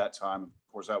ready that time. Of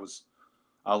course, that was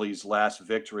Ali's last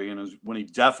victory, and it was when he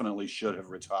definitely should have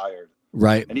retired.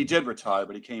 Right. And he did retire,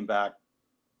 but he came back,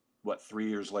 what, 3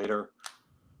 years later?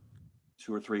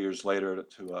 2 or 3 years later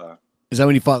to Is that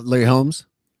when he fought Larry Holmes?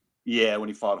 Yeah, when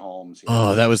he fought Holmes. Yeah.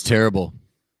 Oh, that was terrible.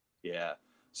 Yeah.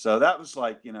 So that was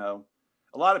like, you know,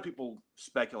 a lot of people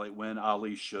speculate when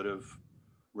Ali should have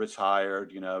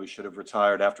retired. You know, he should have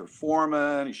retired after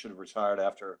Foreman. He should have retired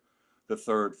after the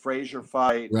third Frazier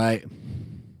fight. Right.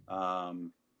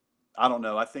 I don't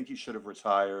know. I think he should have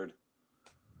retired.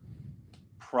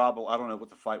 Probably, I don't know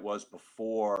what the fight was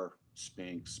before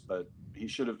Spinks, but he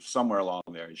should have, somewhere along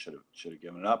there, he should have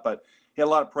given it up. But he had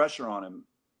a lot of pressure on him.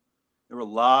 There were a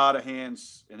lot of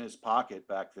hands in his pocket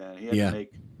back then. He had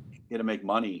to make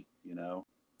money, you know.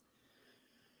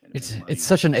 It's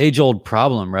such an age-old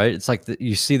problem, right? It's like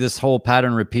you see this whole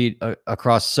pattern repeat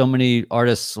across so many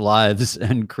artists' lives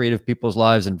and creative people's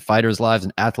lives and fighters' lives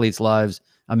and athletes' lives.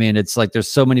 I mean, it's like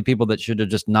there's so many people that should have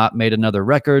just not made another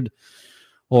record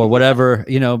or whatever.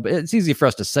 You know, it's easy for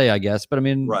us to say, I guess, but I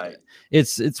mean, right?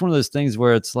 It's one of those things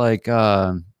where it's like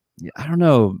I don't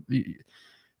know.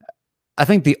 I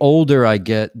think the older I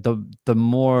get, the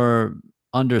more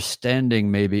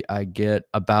understanding maybe I get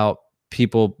about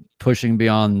people pushing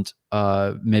beyond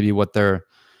maybe what their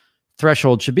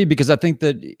threshold should be, because I think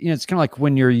that, you know, it's kind of like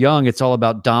when you're young, it's all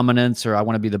about dominance, or I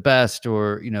want to be the best,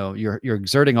 or, you know, you're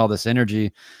exerting all this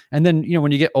energy. And then, you know,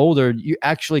 when you get older, you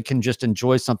actually can just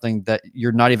enjoy something that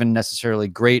you're not even necessarily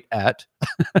great at.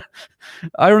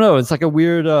 I don't know. It's like a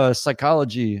weird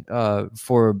psychology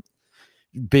for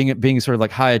being sort of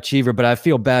like high achiever, but I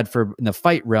feel bad for in the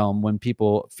fight realm when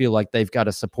people feel like they've got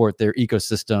to support their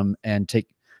ecosystem and take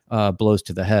blows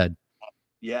to the head.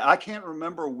 Yeah, I can't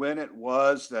remember when it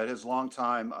was that his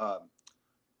longtime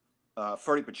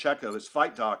Ferdy Pacheco, his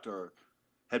fight doctor,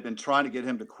 had been trying to get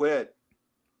him to quit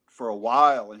for a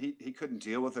while, and he couldn't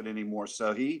deal with it anymore.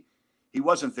 So he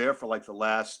wasn't there for like the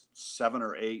last 7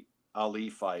 or 8 Ali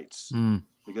fights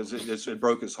because it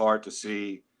broke his heart to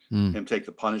see him take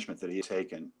the punishment that he had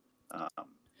taken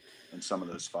in some of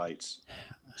those fights,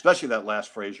 especially that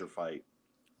last Frazier fight.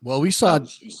 Well, we saw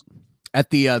at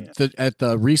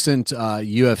the recent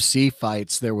UFC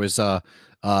fights, there was I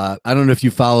don't know if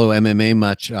you follow MMA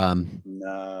much.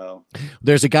 No.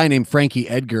 There's a guy named Frankie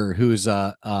Edgar who's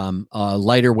a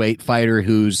lighter weight fighter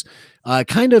who's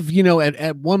kind of, you know,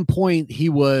 at one point he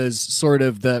was sort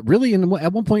of at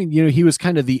one point, you know, he was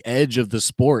kind of the edge of the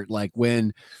sport. Like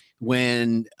when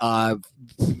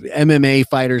MMA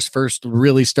fighters first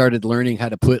really started learning how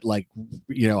to put, like,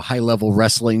 you know, high level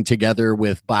wrestling together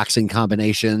with boxing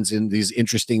combinations in these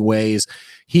interesting ways,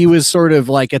 he was sort of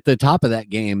like at the top of that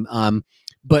game.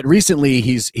 But recently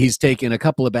he's taken a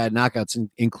couple of bad knockouts,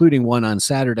 including one on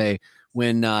Saturday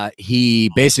when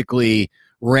he basically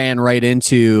ran right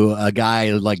into a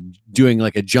guy, like doing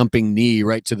like a jumping knee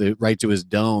right to his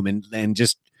dome, and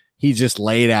he just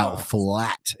laid out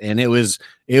flat, and it was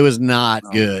not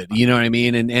good. You know what I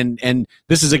mean? And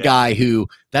this is a guy who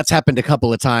that's happened a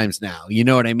couple of times now. You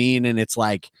know what I mean? And it's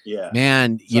like,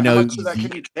 man, so you know, how much of that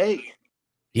can you take?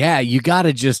 Yeah, you got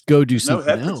to just go do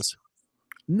something else.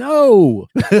 No,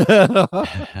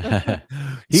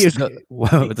 he is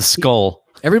with the skull.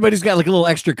 Everybody's got like a little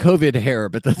extra COVID hair,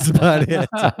 but that's about it.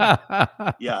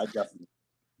 Yeah, definitely.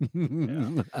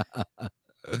 Yeah.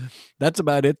 That's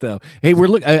about it, though. Hey,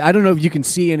 I don't know if you can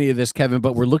see any of this, Kevin,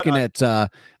 but we're looking at a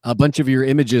bunch of your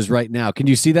images right now. Can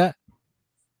you see that?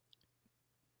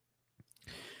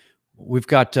 We've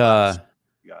got guys.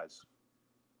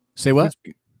 Say what?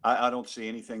 I don't see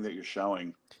anything that you're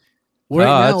showing.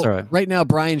 Well, right now,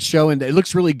 Brian's showing. It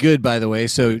looks really good, by the way.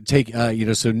 So take,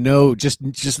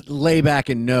 just lay back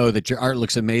and know that your art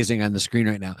looks amazing on the screen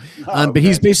right now. Okay. But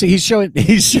he's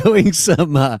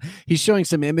showing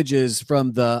some images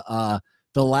from the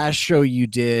last show you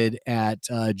did at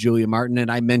Julia Martin,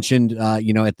 and I mentioned,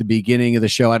 at the beginning of the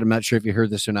show. I'm not sure if you heard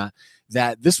this or not.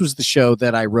 That this was the show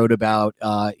that I wrote about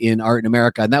in Art in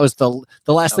America, and that was the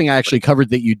last thing I actually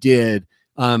covered that you did.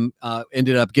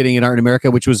 Ended up getting in Art in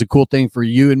America, which was a cool thing for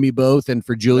you and me both, and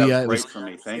for Julia. It was great for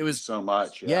me. Thank you so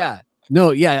much. Yeah.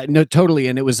 No, totally.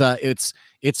 And it was,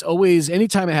 it's always,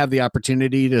 anytime I have the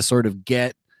opportunity to sort of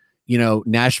get,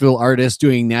 Nashville artists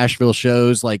doing Nashville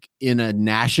shows, like in a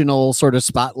national sort of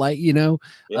spotlight,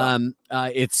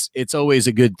 it's always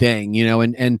a good thing,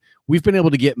 and we've been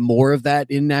able to get more of that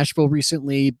in Nashville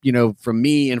recently, from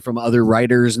me and from other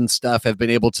writers and stuff, have been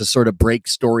able to sort of break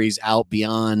stories out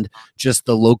beyond just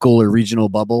the local or regional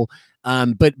bubble.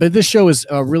 But this show is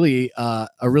a really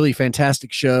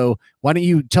fantastic show. Why don't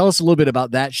you tell us a little bit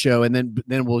about that show, and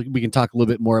then we can talk a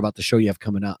little bit more about the show you have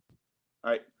coming up.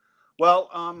 All right. Well,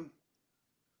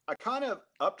 I kind of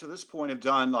up to this point have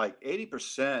done like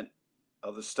 80%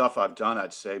 of the stuff I've done.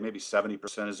 I'd say maybe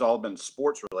 70% has all been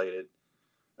sports related.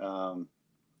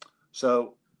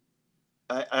 So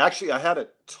I had a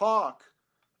talk,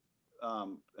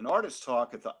 an artist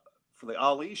talk for the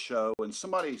Ali show, and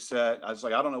somebody said, I was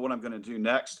like, I don't know what I'm going to do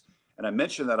next. And I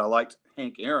mentioned that I liked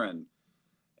Hank Aaron,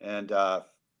 and I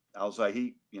was like,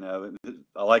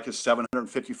 I like his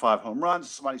 755 home runs.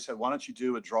 Somebody said, why don't you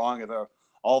do a drawing of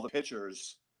all the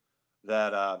pitchers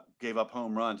that gave up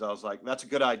home runs? I was like, that's a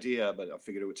good idea, but I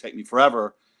figured it would take me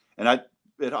forever. And I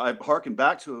harkened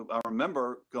back to, I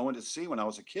remember going to see when I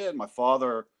was a kid, my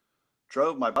father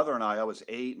drove my brother and I was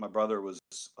 8, my brother was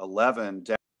 11,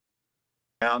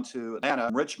 down to Atlanta,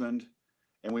 Richmond,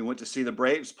 and we went to see the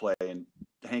Braves play. And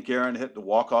Hank Aaron hit the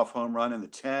walk-off home run in the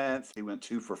 10th. He went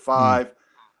 2 for 5.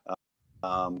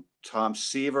 Tom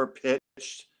Seaver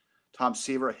pitched. Tom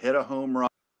Seaver hit a home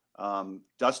run.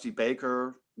 Dusty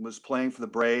Baker was playing for the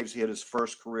Braves. He had his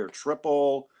first career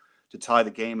triple to tie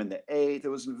the game in the 8th. It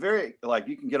was very,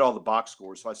 you can get all the box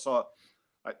scores. So I saw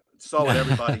what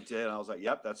everybody did, and I was like,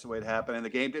 yep, that's the way it happened. And the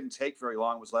game didn't take very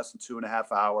long. It was less than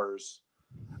 2.5 hours.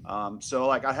 So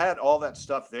I had all that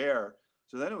stuff there.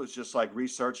 So then it was just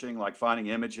researching, finding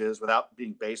images without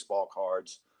being baseball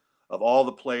cards of all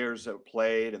the players that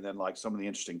played. And then some of the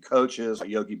interesting coaches,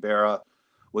 Yogi Berra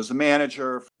was the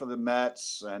manager for the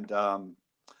Mets. And I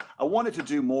wanted to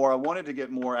do more. I wanted to get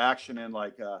more action in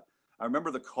I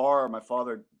remember the car my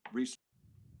father researched.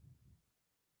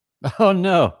 Oh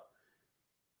no.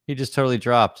 He just totally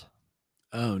dropped.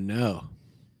 Oh no.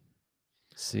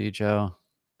 See, Joe.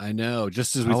 I know.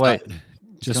 Just as we thought.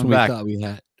 Just when we thought we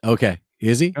had. Okay.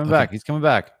 Is he coming back? He's coming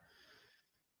back.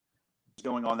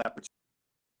 Going on that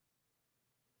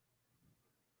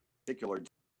particular.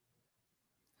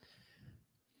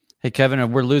 Hey,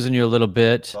 Kevin, we're losing you a little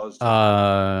bit.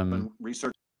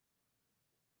 Research.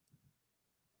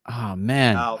 Oh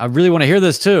man, I really want to hear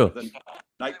this too. The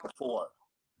night before.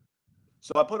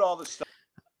 So I put all this stuff.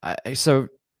 So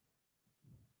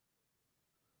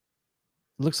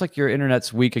looks like your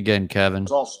internet's weak again, Kevin.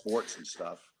 It's all sports and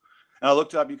stuff. And I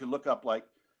looked up, you could look up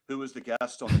who was the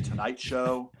guest on the Tonight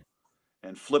Show,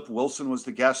 and Flip Wilson was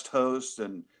the guest host,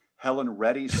 and Helen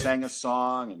Reddy sang a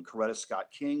song, and Coretta Scott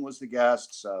King was the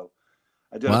guest. So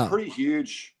I did a pretty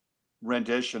huge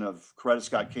rendition of Coretta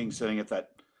Scott King sitting at that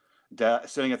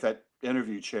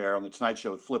interview chair on the Tonight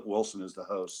Show with Flip Wilson as the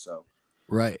host. So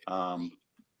right.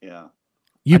 Yeah.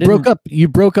 You broke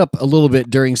up a little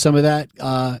bit during some of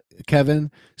that,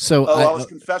 Kevin. So I was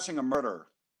confessing a murder.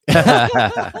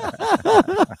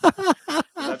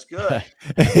 That's good.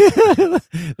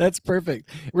 That's perfect.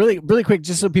 Really, really quick,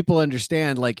 just so people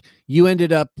understand, you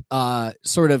ended up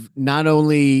sort of not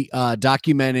only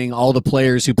documenting all the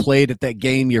players who played at that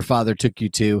game your father took you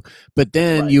to, but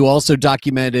then you also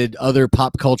documented other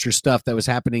pop culture stuff that was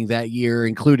happening that year,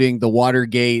 including the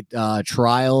Watergate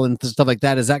trial and stuff like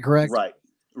that. Is that correct? Right.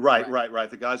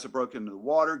 The guys that broke into the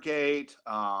Watergate.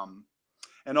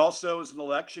 And also it was an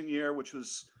election year, which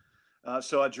was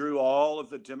so I drew all of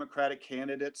the Democratic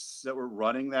candidates that were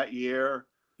running that year.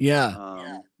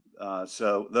 Yeah.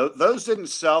 So those didn't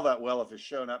sell that well. If it's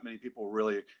shown up, many people were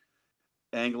really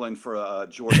angling for a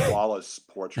George Wallace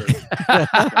portrait.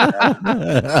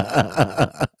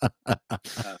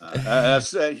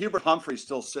 Hubert Humphrey's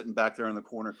still sitting back there in the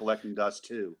corner collecting dust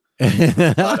too.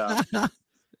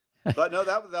 But no,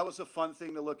 that was a fun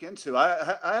thing to look into.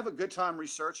 I have a good time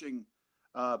researching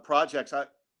projects.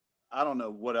 I don't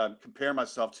know what I compare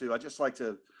myself to. I just like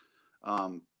to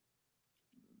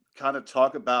kind of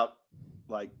talk about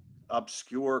like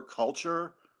obscure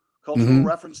cultural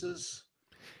references.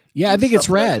 Yeah, I think it's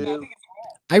rad.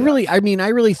 I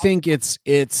really think it's,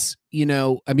 you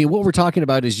know, I mean, what we're talking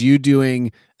about is you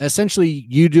doing a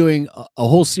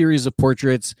whole series of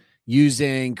portraits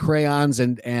using crayons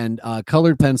and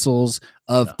colored pencils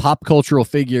of pop cultural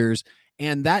figures.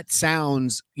 And that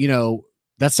sounds, you know,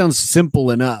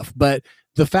 simple enough, but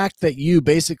the fact that you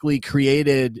basically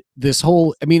created this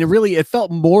whole, I mean, it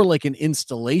felt more like an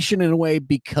installation in a way,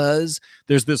 because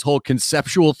there's this whole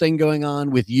conceptual thing going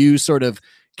on with you sort of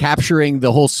capturing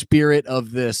the whole spirit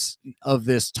of this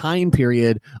time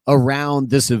period around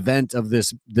this event of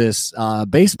this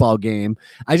baseball game.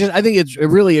 I think it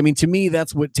really, I mean, to me,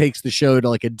 that's what takes the show to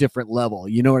like a different level.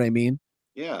 You know what I mean?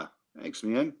 Yeah. Thanks,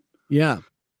 man. Yeah.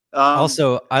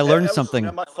 Also, I learned something.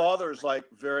 My father's like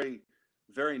very,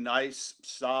 very nice,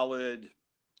 solid,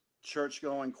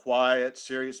 church-going, quiet,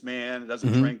 serious man.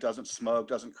 Doesn't drink, doesn't smoke,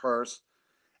 doesn't curse.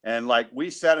 And like we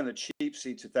sat in the cheap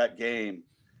seats at that game,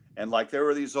 and like there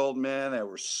were these old men that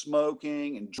were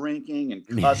smoking and drinking and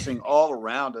cussing all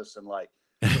around us. And like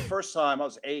the first time I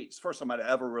was 8, it's the first time I'd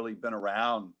ever really been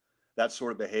around that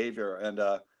sort of behavior. And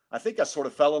I think I sort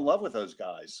of fell in love with those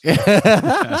guys.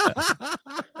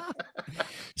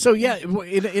 So yeah,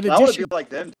 in addition, I want to be like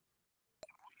them.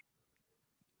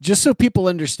 Just so people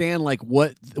understand like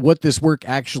what this work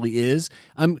actually is,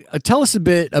 tell us a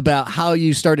bit about how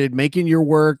you started making your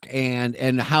work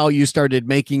and how you started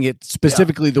making it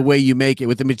specifically the way you make it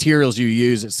with the materials you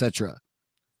use, etc.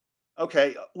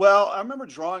 Okay, well, I remember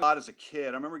drawing a lot as a kid.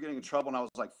 I remember getting in trouble when I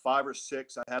was like 5 or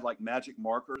 6. I had like magic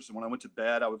markers, and when I went to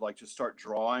bed, I would like just start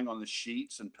drawing on the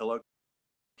sheets and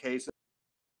pillowcases.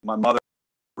 My mother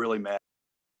was really mad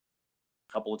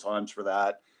a couple of times for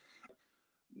that.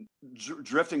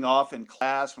 Drifting off in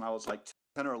class when I was like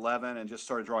 10 or 11 and just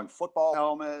started drawing football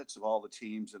helmets of all the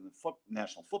teams in the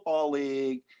National Football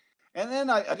League. And then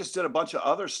I just did a bunch of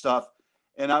other stuff.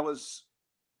 And I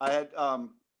had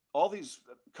all these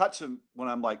cuts when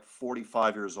I'm like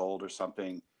 45 years old or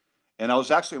something. And I was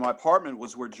actually, my apartment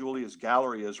was where Julia's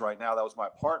gallery is right now. That was my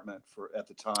apartment at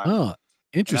the time. Oh,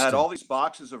 interesting. And I had all these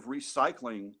boxes of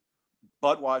recycling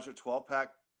Budweiser 12-pack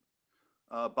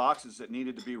boxes that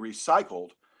needed to be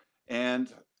recycled.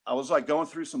 And I was like going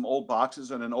through some old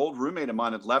boxes, and an old roommate of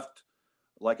mine had left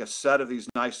like a set of these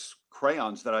nice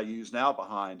crayons that I use now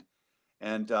behind.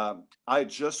 And I had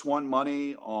just won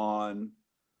money on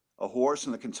a horse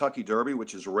in the Kentucky Derby,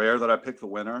 which is rare that I pick the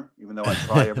winner, even though I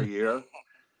try every year.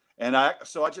 And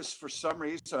so I just, for some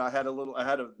reason, I had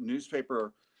a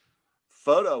newspaper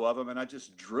photo of him, and I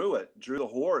just drew the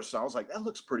horse. I was like, that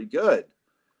looks pretty good.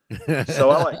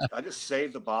 So I just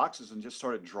saved the boxes and just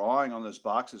started drawing on those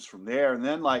boxes from there. And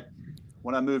then like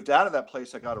when I moved out of that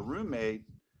place, I got a roommate,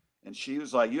 and she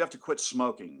was like, you have to quit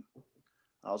smoking.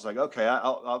 I was like, okay,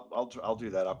 I'll do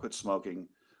that. I'll quit smoking.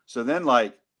 So then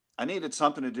like I needed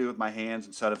something to do with my hands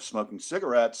instead of smoking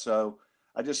cigarettes. So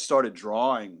I just started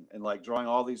drawing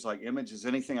all these like images,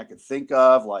 anything I could think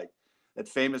of, like that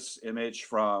famous image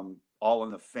from All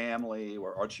in the Family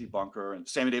where Archie Bunker and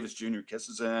Sammy Davis Jr.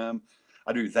 kisses him.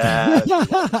 I do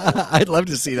that. I'd love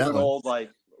to see that an one. Old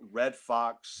like Red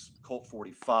Fox Colt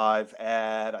 45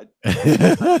 ad.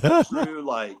 I drew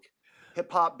like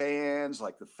hip hop bands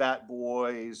like the Fat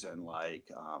Boys, and like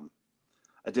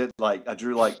I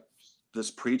drew like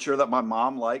this preacher that my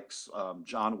mom likes,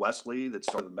 John Wesley, that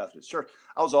started the Methodist Church.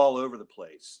 I was all over the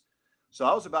place. So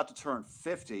I was about to turn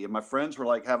 50, and my friends were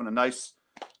like having a nice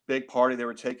big party. They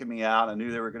were taking me out. I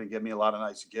knew they were going to give me a lot of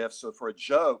nice gifts. So for a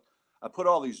joke, I put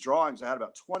all these drawings. I had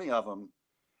about 20 of them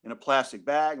in a plastic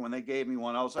bag. And when they gave me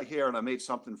one, I was like, here, and I made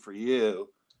something for you.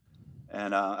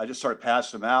 And I just started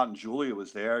passing them out. And Julia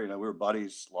was there. You know, we were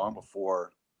buddies long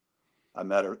before I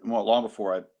met her. Well, long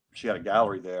before she had a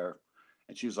gallery there.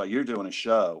 And she was like, you're doing a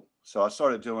show. So I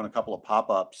started doing a couple of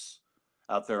pop-ups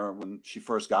out there when she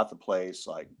first got the place,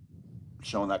 like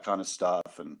showing that kind of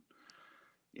stuff. And,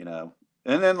 you know,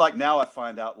 and then like now I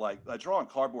find out like I draw on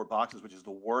cardboard boxes, which is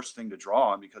the worst thing to draw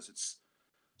on because it's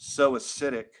so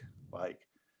acidic. Like,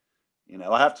 you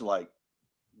know, I have to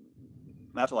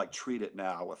treat it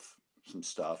now with some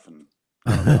stuff. And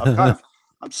I don't know,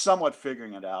 I'm somewhat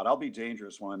figuring it out. I'll be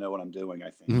dangerous when I know what I'm doing,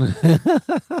 I think.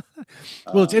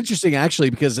 Well, it's interesting actually,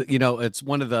 because, you know, it's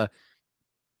one of the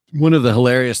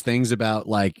hilarious things about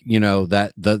like, you know,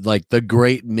 that the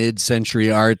great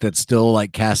mid-century art that still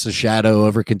like casts a shadow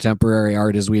over contemporary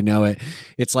art as we know it.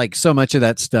 It's like so much of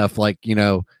that stuff, like, you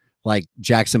know, like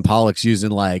Jackson Pollock's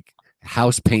using like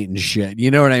house paint and shit, you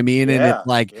know what I mean? And it's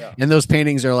like, and those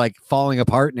paintings are like falling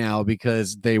apart now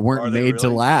because they weren't made to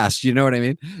last. You know what I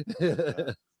mean?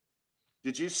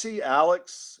 Did you see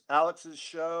Alex's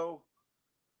show?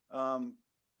 I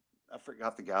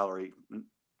forgot the gallery,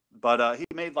 but he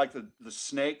made like the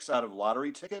snakes out of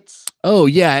lottery tickets. Oh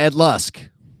yeah, Ed Lusk.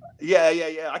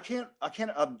 Yeah. I can't.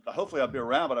 Hopefully, I'll be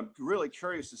around, but I'm really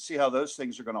curious to see how those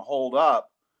things are going to hold up.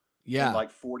 Yeah, in like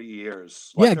 40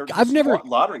 years. Like I've never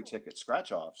lottery ticket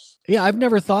scratch offs. Yeah, I've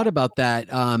never thought about that.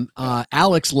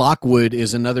 Alex Lockwood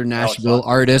is another Nashville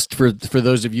artist for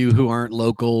those of you who aren't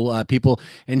local people,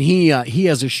 and he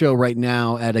has a show right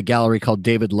now at a gallery called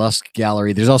David Lusk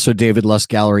Gallery. There's also David Lusk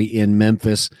Gallery in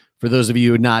Memphis. For those of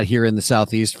you not here in the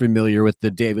Southeast familiar with the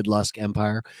David Lusk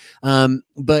empire.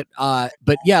 But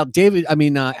yeah,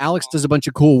 Alex does a bunch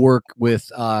of cool work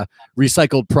with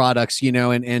recycled products, you know,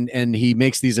 and he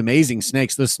makes these amazing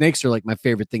snakes. Those snakes are like my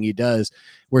favorite thing he does,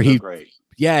 where he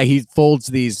folds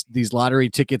these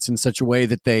lottery tickets in such a way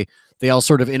that they all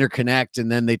sort of interconnect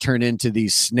and then they turn into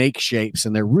these snake shapes,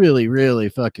 and they're really, really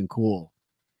fucking cool.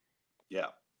 Yeah.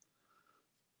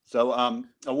 So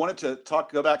I wanted to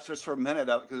go back just for a minute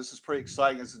because this is pretty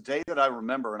exciting. It's a day that I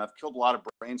remember, and I've killed a lot of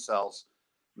brain cells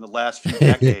in the last few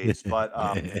decades. But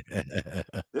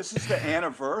this is the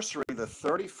anniversary, the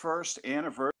 31st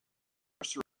anniversary.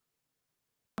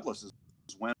 Douglas is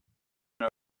when. Are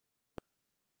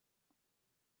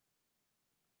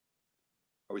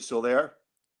we still there?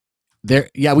 There,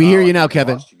 yeah, we hear you now,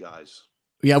 Kevin. You guys.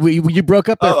 Yeah, you broke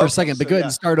up there for a second, but go ahead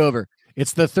and start over.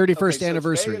 It's the 31st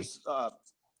anniversary.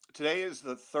 Today is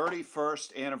the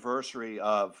 31st anniversary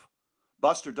of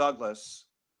Buster Douglas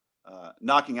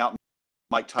knocking out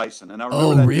Mike Tyson. And I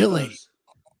remember really?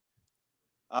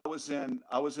 I was in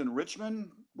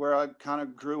Richmond, where I kind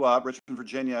of grew up, Richmond,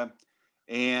 Virginia,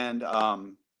 and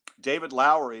David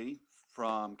Lowery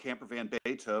from Camper Van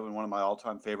Beethoven, one of my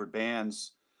all-time favorite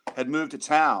bands, had moved to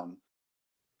town,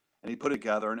 and he put it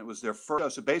together, and it was their first show.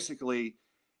 So basically,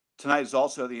 tonight is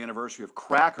also the anniversary of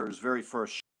Cracker's very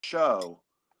first show.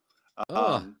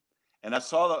 And I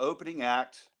saw the opening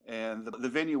act, and the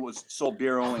venue sold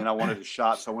beer only, and I wanted a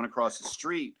shot, so I went across the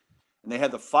street, and they had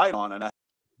the fight on, and I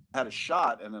had a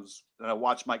shot, and I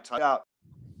watched Mike Tyson out.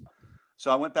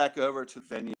 So I went back over to the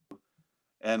venue,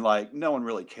 and like no one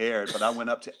really cared, but I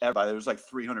went up to everybody. There was like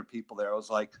 300 people there. I was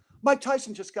like, Mike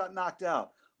Tyson just got knocked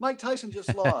out. Mike Tyson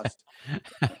just lost.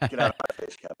 Get out of my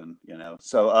face, Kevin. You know.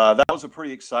 So that was a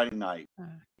pretty exciting night.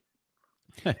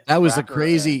 That was a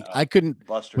crazy. I couldn't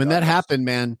when that happened,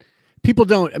 man. People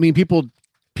don't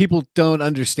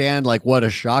understand like what a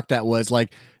shock that was.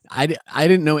 Like I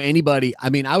didn't know anybody. I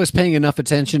mean, I was paying enough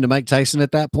attention to Mike Tyson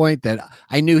at that point that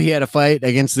I knew he had a fight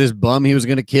against this bum he was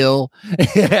going to kill.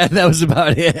 And that was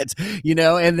about it, you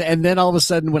know. And then all of a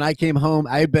sudden, when I came home,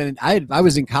 I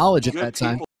was in college at that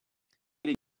time.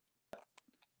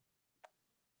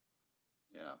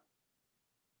 Yeah.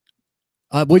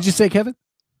 What'd you say, Kevin?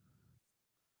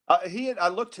 I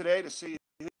looked today to see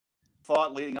who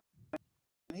fought leading up.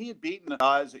 And he had beaten the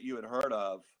guys that you had heard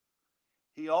of.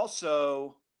 He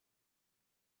also,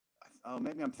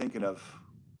 maybe I'm thinking of.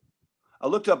 I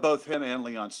looked up both him and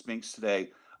Leon Spinks today.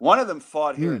 One of them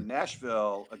fought here in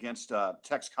Nashville against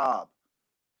Tex Cobb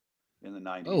in the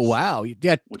 90s. Oh wow!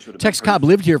 Yeah, Tex Cobb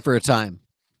lived here for a time.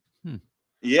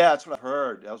 Yeah, that's what I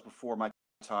heard. That was before my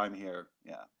time here.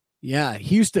 Yeah. Yeah,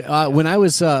 he used to. When I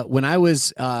was in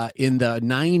the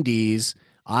 90s,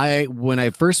 when I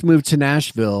first moved to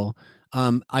Nashville,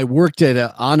 I worked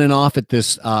at on and off at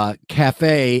this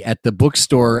cafe at the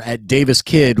bookstore at Davis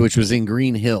Kid, which was in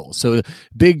Green Hill. So a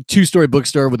big 2-story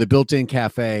bookstore with a built-in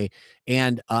cafe.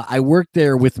 And I worked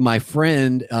there with my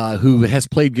friend who has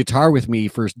played guitar with me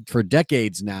for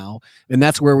decades now. And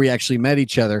that's where we actually met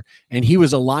each other. And he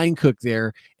was a line cook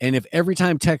there. And if every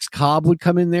time Tex Cobb would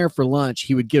come in there for lunch,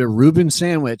 he would get a Reuben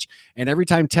sandwich. And every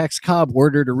time Tex Cobb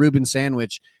ordered a Reuben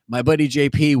sandwich, my buddy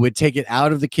JP would take it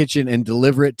out of the kitchen and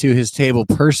deliver it to his table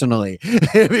personally.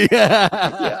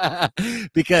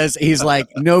 Because he's like,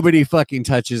 nobody fucking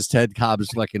touches Ted Cobb's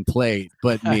fucking plate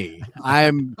but me.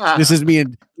 This is me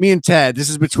and Ted. This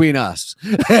is between us.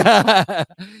 Me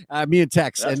and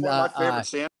Tex. That's and one of my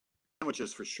favorite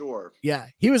sandwiches for sure. Yeah,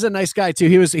 he was a nice guy too.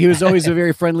 He was always a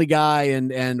very friendly guy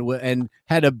and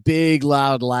had a big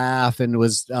loud laugh and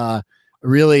was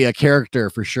really a character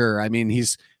for sure. I mean,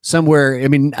 he's somewhere. I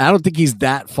mean, I don't think he's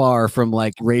that far from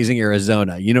like raising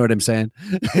Arizona. You know what I'm saying?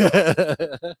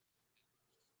 Did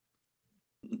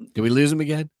we lose him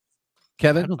again,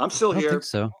 Kevin? I'm still here. I think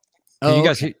so. Oh, you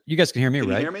guys can hear me, can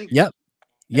right? You hear me? Yep.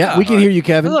 Yeah, we can hear you,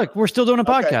 Kevin. Oh, look, we're still doing a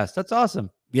podcast. That's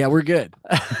awesome. Yeah, we're good.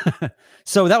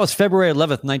 So that was February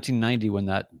 11th, 1990, when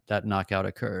that knockout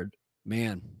occurred.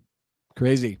 Man,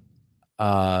 crazy.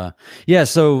 Yeah.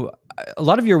 So a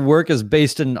lot of your work is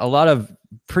based in a lot of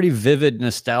pretty vivid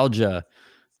nostalgia.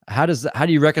 How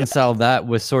do you reconcile that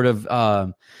with sort of,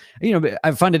 I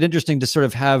find it interesting to sort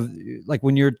of have, like,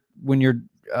 when you're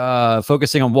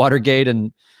focusing on Watergate,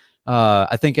 and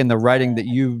I think in the writing that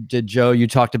you did, Joe, you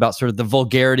talked about sort of the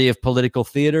vulgarity of political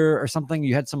theater or something.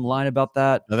 You had some line about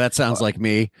that. No, that sounds like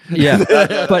me. Yeah.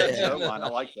 But I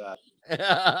like that.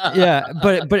 Yeah,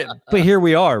 but here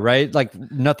we are, right? Like,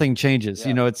 nothing changes.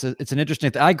 Yeah. It's an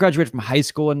interesting thing. I graduated from high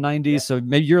school in '90s, so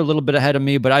maybe you're a little bit ahead of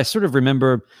me, but I sort of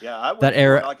remember that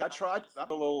era. Like, I tried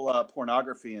a little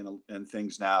pornography and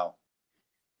things now,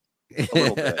 a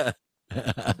little bit.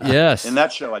 Yes, in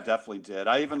that show I definitely did.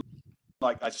 I even,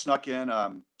 like, I snuck in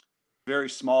very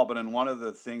small, but in one of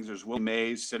the things there's Will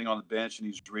Mays sitting on the bench, and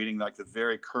he's reading like the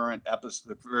very current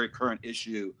episode, the very current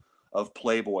issue of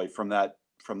Playboy from that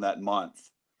month.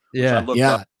 Yeah. I looked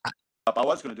up. I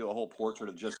was going to do a whole portrait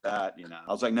of just that,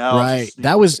 I was like, no, right.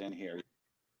 That was in here.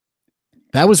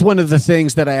 That was one of the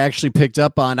things that I actually picked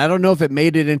up on. I don't know if it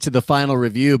made it into the final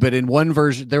review, but in one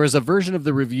version, there was a version of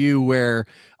the review where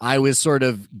I was sort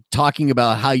of talking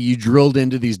about how you drilled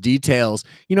into these details.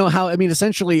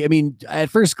 Essentially, at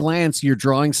first glance, your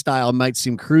drawing style might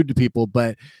seem crude to people,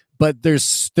 but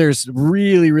there's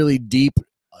really, really deep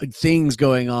things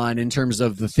going on in terms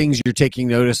of the things you're taking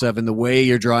notice of and the way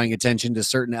you're drawing attention to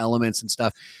certain elements and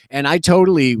stuff. And I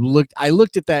totally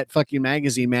looked at that fucking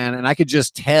magazine, man, and I could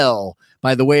just tell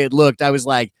by the way it looked. I was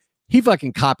like, he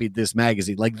fucking copied this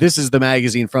magazine. Like, this is the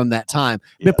magazine from that time.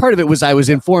 Yeah. But part of it was I was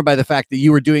informed by the fact that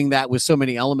you were doing that with so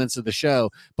many elements of the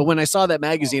show. But when I saw that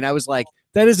magazine, I was like,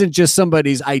 that isn't just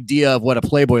somebody's idea of what a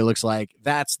Playboy looks like.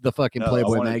 That's the fucking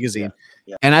Playboy magazine.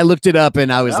 Yeah. And I looked it up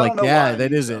and I was like, yeah,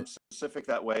 that isn't specific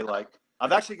that way. Like,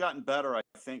 I've actually gotten better, I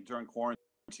think, during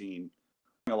quarantine,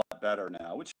 a lot better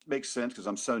now, which makes sense because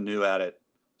I'm so new at it.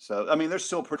 So, they're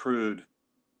still pretty crude.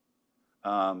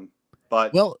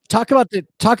 But well, talk about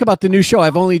the new show.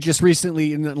 I've only just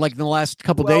recently, in the last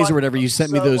couple days or whatever, you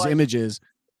sent me those images.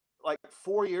 Like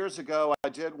 4 years ago, I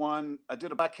did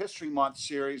a Black History Month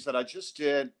series that I just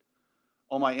did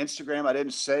on my Instagram. I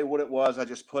didn't say what it was. I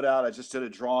just did a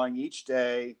drawing each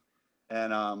day.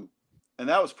 And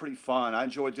that was pretty fun. I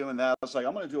enjoyed doing that. I was like,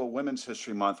 I'm going to do a Women's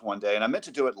History Month one day. And I meant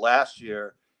to do it last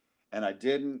year and I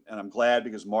didn't. And I'm glad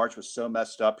because March was so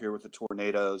messed up here with the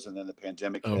tornadoes and then the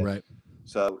pandemic. Oh, right.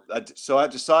 So I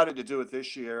decided to do it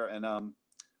this year, and I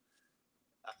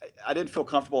didn't feel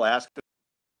comfortable asking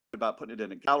about putting it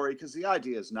in a gallery because the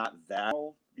idea is not that,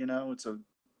 it's a,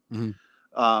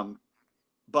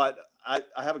 but I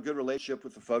have a good relationship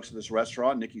with the folks at this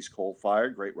restaurant, Nikki's Coal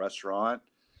Fired, great restaurant,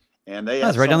 and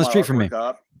that's right down the street from me.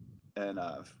 And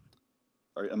am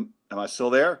I still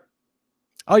there?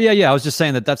 Oh yeah. I was just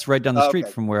saying that's right down the street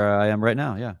from where I am right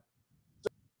now. Yeah.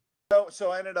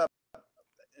 So I ended up,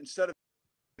 instead of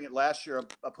it last year,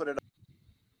 I put it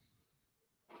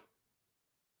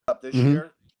up this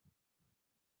year.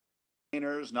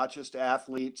 Painters, not just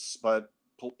athletes, but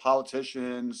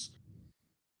politicians,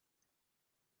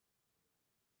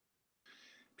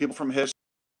 people from history.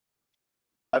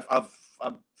 I'm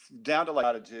down to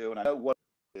how to do, and I know what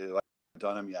to do. I haven't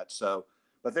done them yet,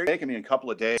 but they're taking me a couple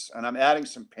of days, and I'm adding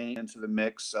some paint into the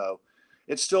mix. So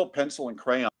it's still pencil and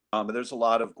crayon, but there's a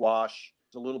lot of gouache,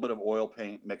 a little bit of oil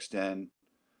paint mixed in.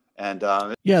 And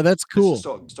yeah, that's cool. It's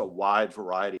just a wide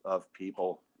variety of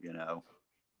people,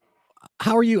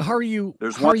 How are you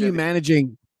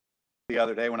managing? The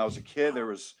other day when I was a kid, there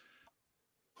was.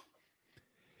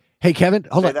 Hey, Kevin,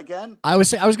 hold on. Again? I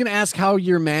was going to ask how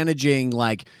you're managing,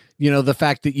 the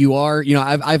fact that you are,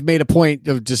 I've made a point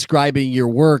of describing your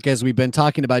work as we've been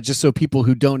talking about, just so people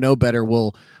who don't know better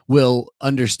will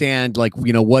understand,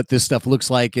 what this stuff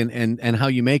looks like and how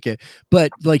you make it.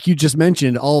 But like you just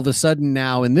mentioned, all of a sudden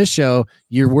now in this show,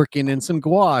 you're working in some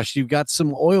gouache, you've got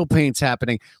some oil paints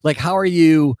happening. Like,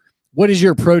 what is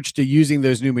your approach to using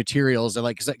those new materials?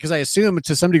 Because I assume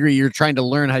to some degree you're trying to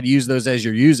learn how to use those as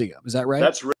you're using them. Is that right?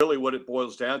 That's really what it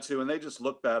boils down to. And they just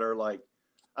look better. Like,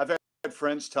 I've had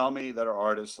friends tell me that are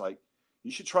artists, like,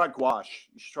 you should try gouache.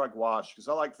 You should try gouache because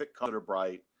I like thick color,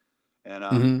 bright.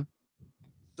 And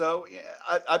so yeah,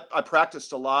 I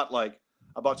practiced a lot. Like,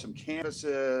 I bought some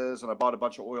canvases and I bought a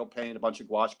bunch of oil paint, a bunch of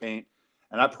gouache paint,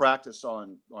 and I practiced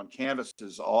on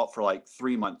canvases all for like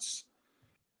 3 months.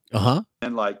 And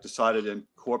decided to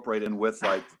incorporate in with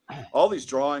all these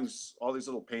drawings, all these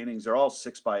little paintings. They're all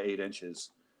 6 by 8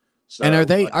 inches. So, and are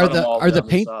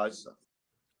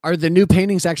the new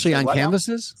paintings actually on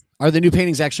canvases? Are the new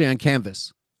paintings actually on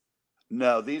canvas?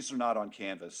 No, these are not on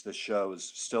canvas. The show is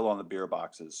still on the beer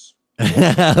boxes.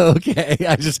 Okay,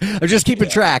 I'm just keeping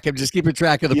track. I'm just keeping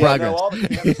track of the progress. No, all the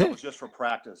camera stuff was just for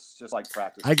practice, just like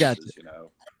practice. I got pieces, you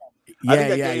know. Yeah, I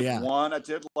think I gave one. I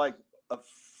did like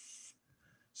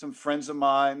some friends of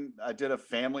mine. I did a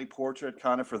family portrait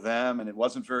kind of for them, and it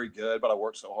wasn't very good, but I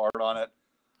worked so hard on it.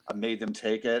 I made them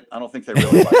take it. I don't think they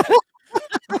really liked it.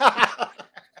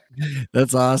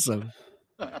 That's awesome.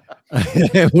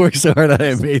 I worked so hard on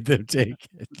it. I made them take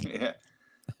it.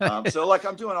 Yeah. So like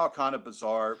I'm doing all kind of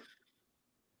bizarre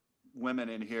women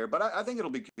in here, but I think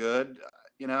it'll be good.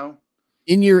 You know,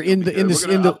 in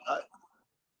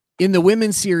the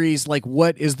women's series, like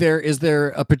what is there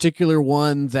a particular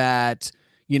one that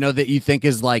you know that you think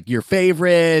is like your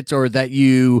favorite, or that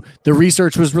the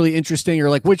research was really interesting, or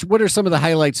like what are some of the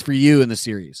highlights for you in the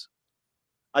series?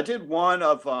 I did one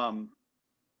of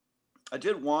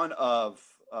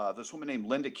this woman named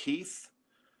Linda Keith,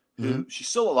 who she's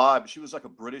still alive. She was like a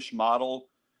British model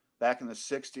back in the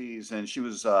 60s, and she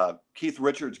was Keith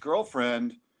Richards'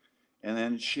 girlfriend. And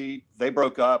then they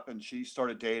broke up, and she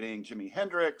started dating Jimi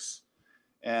Hendrix,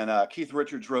 and Keith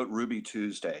Richards wrote Ruby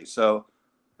Tuesday. So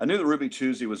I knew that Ruby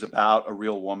Tuesday was about a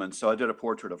real woman, so I did a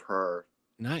portrait of her.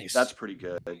 Nice. That's pretty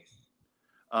good.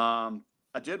 I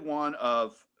did one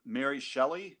of Mary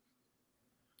Shelley.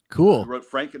 Cool. Who wrote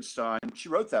Frankenstein. She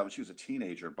wrote that when she was a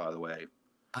teenager, by the way.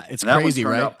 It's crazy,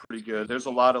 right? Out pretty good. There's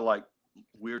a lot of like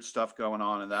weird stuff going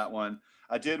on in that one.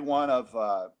 I did one of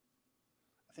I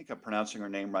think I'm pronouncing her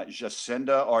name right,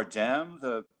 Jacinda Ardern,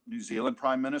 the New Zealand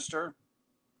Prime Minister.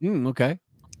 Okay.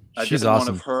 She's awesome.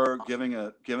 One of her giving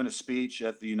a speech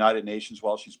at the United Nations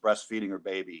while she's breastfeeding her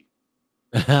baby.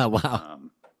 Wow.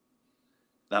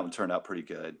 That one turned out pretty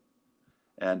good.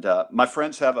 And my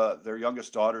friends have their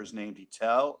youngest daughter is named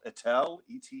Etel,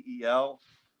 E-T-E-L,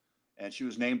 and she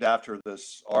was named after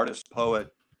this artist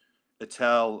poet,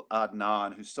 Etel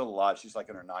Adnan, who's still alive. She's like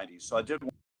in her 90s. So I did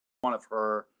one of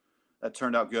her that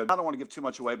turned out good. I don't want to give too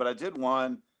much away, but I did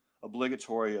one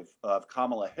obligatory of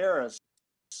Kamala Harris.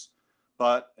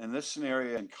 But in this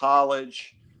scenario, in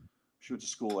college, she went to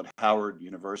school at Howard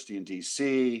University in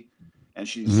D.C., and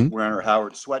she's wearing her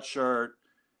Howard sweatshirt,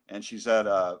 and she's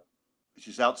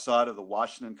outside of the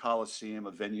Washington Coliseum,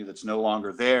 a venue that's no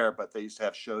longer there, but they used to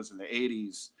have shows in the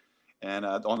 80s. And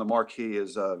on the marquee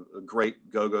is a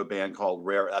great go-go band called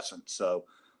Rare Essence. So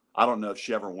I don't know if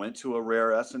she ever went to a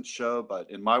Rare Essence show,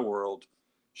 but in my world,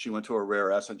 she went to a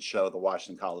Rare Essence show at the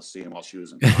Washington Coliseum while she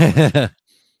was in college.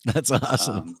 That's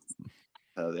awesome.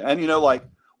 And you know, like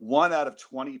 1 out of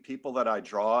 20 people that I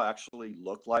draw actually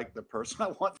look like the person I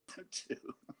want them to.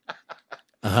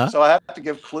 So I have to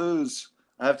give clues.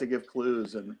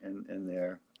 In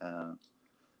there.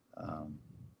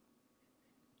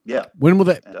 Yeah. When will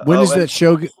that? When is that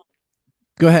show?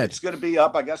 Go ahead. It's going to be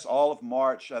up, I guess, all of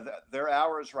March. Their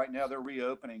hours right now, they're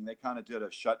reopening. They kind of did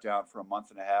a shutdown for a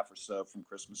month and a half or so from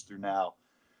Christmas through now.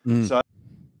 So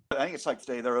I think it's like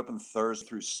today they're open Thursday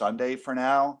through Sunday for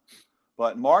now.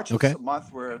 But March is a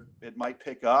month where it might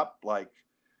pick up. Like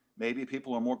maybe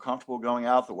people are more comfortable going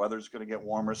out. The weather's going to get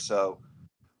warmer. So,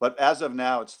 but as of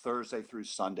now, it's Thursday through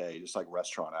Sunday, just like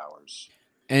restaurant hours.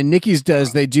 And Nikki's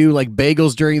they do like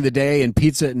bagels during the day and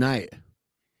pizza at night.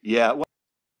 Yeah.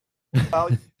 Well,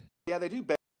 yeah, they do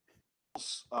bagels.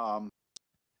 A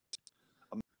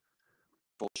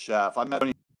chef. I met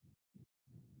he's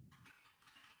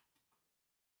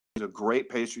a great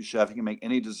pastry chef. He can make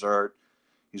any dessert.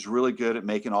 He's really good at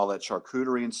making all that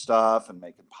charcuterie and stuff and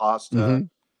making pasta.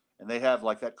 And they have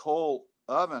like that coal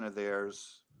oven of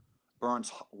theirs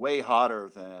burns way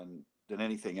hotter than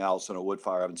anything else in a wood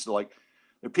fire oven. So like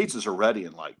their pizzas are ready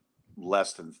in like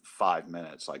less than 5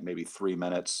 minutes, like maybe 3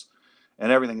 minutes.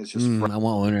 And everything is just fresh, I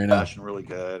want one right now. And really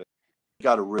good.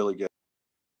 Got a really good.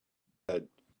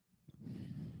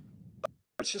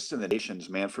 It's just in the nations,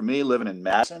 man. For me, living in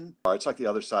Madison, it's like the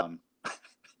other side.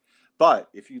 But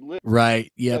if you live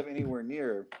anywhere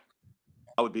near,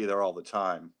 I would be there all the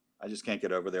time. I just can't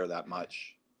get over there that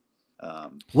much.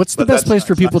 What's the best place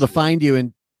for people to find you?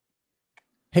 And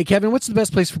hey, Kevin, what's the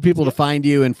best place for people to find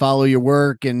you and follow your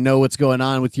work and know what's going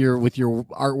on with your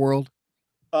art world?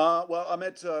 Well, I'm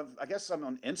at I guess I'm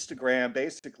on Instagram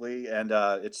basically, and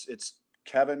it's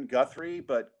Kevin Guthrie,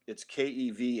 but it's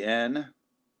Kevn.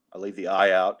 I leave the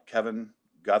I out. Kevin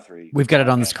Guthrie. We've got it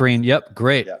on the screen. Yep,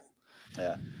 great.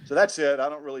 Yeah. So that's it. I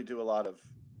don't really do a lot of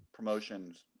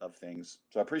promotions of things,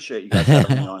 so I appreciate you guys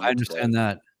having me on. I understand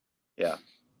that. Yeah.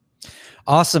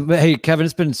 Awesome. Hey, Kevin,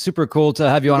 it's been super cool to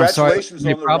have you on. I'm sorry. Congratulations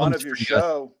on the run of your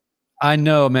show. I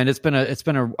know, man. It's been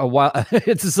a while.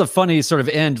 It's just a funny sort of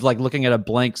end, like looking at a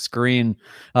blank screen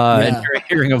and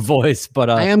hearing a voice. But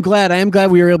I am glad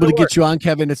we were able to get you on,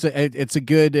 Kevin. It's a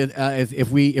good. If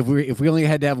we only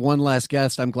had to have one last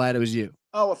guest, I'm glad it was you.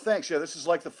 Oh well, thanks. Yeah, this is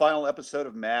like the final episode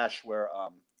of MASH where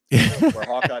where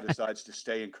Hawkeye decides to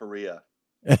stay in Korea.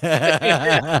 All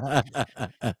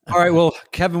right, well,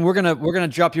 Kevin, we're gonna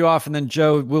drop you off, and then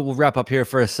Joe, we'll wrap up here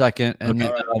for a second, and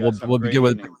right, we'll be good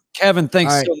with Kevin.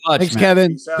 Thanks so much. Thanks, man.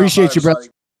 Kevin. Appreciate you, brother.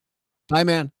 Bye,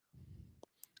 man.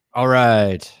 All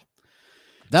right.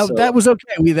 That was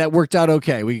okay. That worked out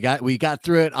okay. We got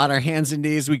through it on our hands and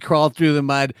knees. We crawled through the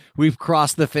mud. We've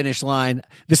crossed the finish line.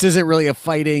 This isn't really a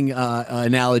fighting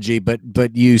analogy,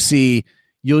 but you see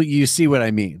what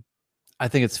I mean. I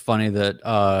think it's funny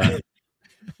that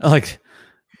like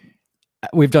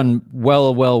we've done well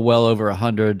over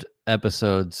 100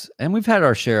 episodes, and we've had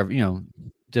our share of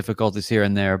difficulties here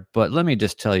and there. But let me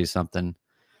just tell you something: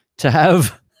 to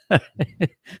have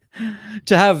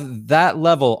that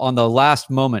level on the last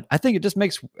moment, I think it just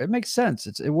makes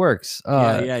sense. It works.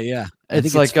 Yeah.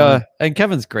 It's like and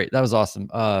Kevin's great. That was awesome.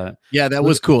 Yeah, that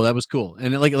was cool.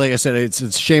 And like I said, it's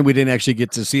a shame we didn't actually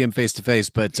get to see him face to face,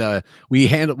 but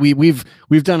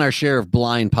we've done our share of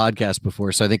blind podcasts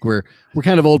before, so I think we're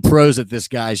kind of old pros at this,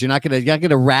 guys. You're not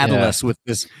gonna rattle us with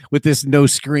this no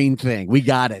screen thing. We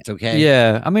got it. Okay.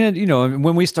 Yeah, I mean,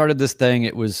 when we started this thing,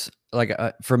 it was like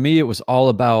for me, it was all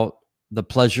about the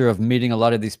pleasure of meeting a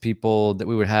lot of these people that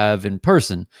we would have in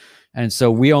person, and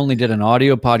so we only did an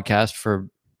audio podcast for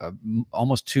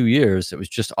almost 2 years. It was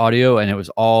just audio, and it was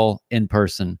all in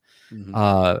person.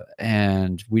 Mm-hmm.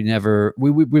 And we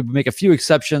make a few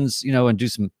exceptions, and do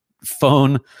some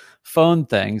phone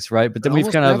things, right? But then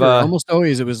we've kind of almost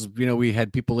always it was we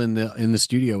had people in the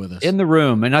studio with us, in the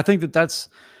room, and I think that's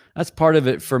part of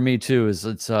it for me too. Is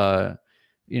it's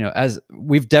as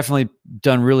we've definitely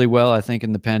done really well, I think,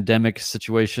 in the pandemic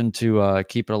situation to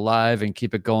keep it alive and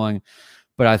keep it going.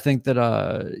 But I think that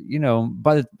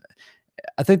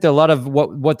I think that a lot of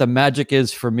what the magic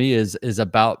is for me is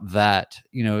about that,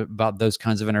 about those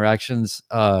kinds of interactions.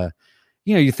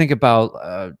 You think about,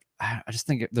 I just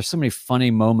think there's so many funny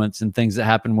moments and things that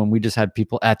happen when we just had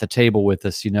people at the table with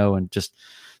us, and just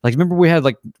like, remember we had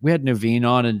Naveen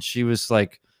on, and she was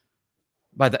like,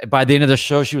 by the end of the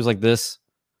show, she was like this.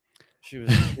 She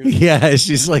was yeah,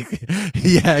 she's like,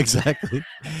 yeah, exactly.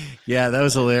 Yeah, that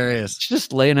was hilarious. She's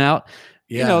just laying out.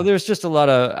 Yeah. There's just a lot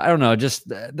of, I don't know, just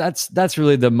that's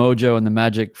really the mojo and the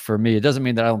magic for me. It doesn't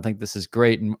mean that I don't think this is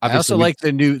great. And I also like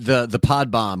the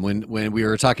pod bomb when we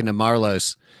were talking to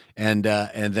Marlos and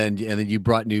then you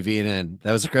brought Nuveen in.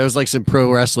 That was like some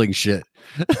pro wrestling shit.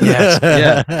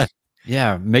 Yes,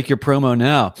 yeah. Make your promo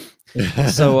now.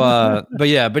 So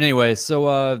but anyway, so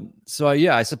I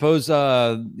suppose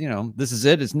this is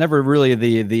it. It's never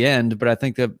really the end, but I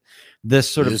think that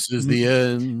this is the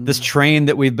end. This train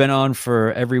that we've been on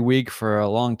for every week for a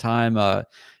long time,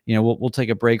 we'll take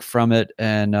a break from it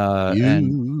and let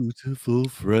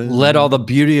all the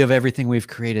beauty of everything we've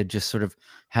created just sort of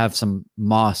have some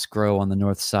moss grow on the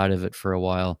north side of it for a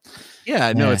while.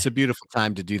 Yeah, no, it's a beautiful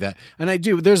time to do that. And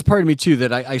there's a part of me too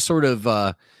that I sort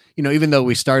of even though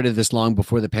we started this long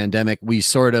before the pandemic, we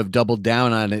sort of doubled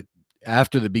down on it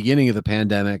after the beginning of the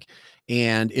pandemic.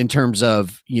 And in terms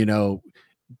of,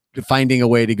 finding a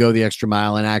way to go the extra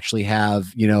mile and actually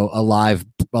have, a live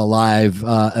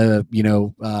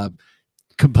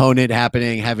component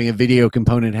happening, having a video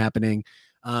component happening,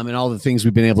 and all the things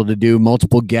we've been able to do,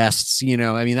 multiple guests,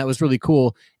 that was really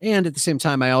cool. And at the same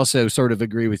time, I also sort of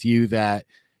agree with you that,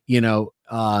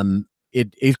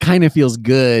 it kind of feels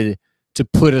good to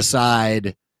put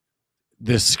aside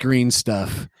the screen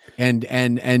stuff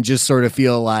and just sort of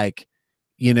feel like,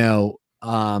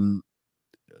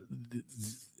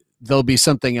 there'll be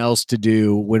something else to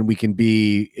do when we can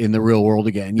be in the real world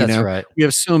again. That's right. We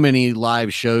have so many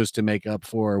live shows to make up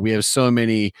for. We have so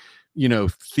many,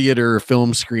 theater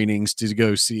film screenings to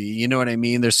go see. You know what I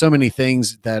mean? There's so many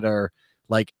things that are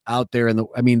like out there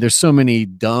there's so many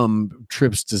dumb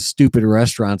trips to stupid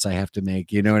restaurants I have to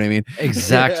make. You know what I mean?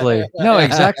 Exactly. No,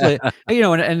 exactly.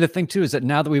 And the thing too is that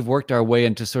now that we've worked our way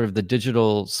into sort of the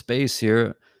digital space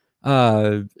here,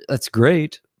 that's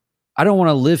great. I don't want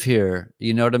to live here.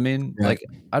 You know what I mean? Right. Like,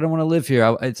 I don't want to live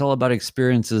here. It's all about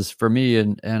experiences for me.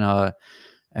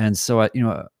 And so I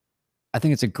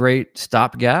think it's a great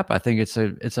stopgap. I think it's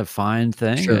a fine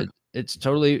thing. Sure. It's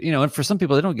totally, and for some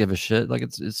people, they don't give a shit. Like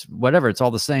it's whatever. It's all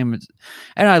the same.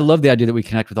 And I love the idea that we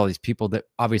connect with all these people that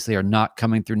obviously are not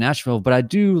coming through Nashville, but I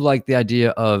do like the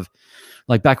idea of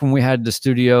like back when we had the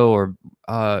studio or,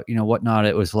 whatnot,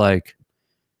 it was like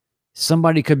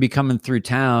somebody could be coming through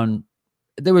town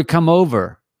they would come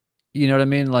over, you know what I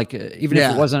mean? Like, even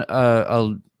if it wasn't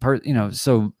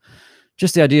so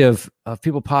just the idea of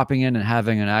people popping in and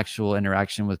having an actual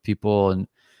interaction with people.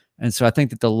 And so I think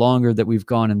that the longer that we've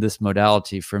gone in this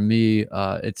modality, for me,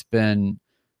 it's been,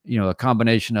 a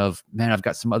combination of, man, I've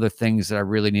got some other things that I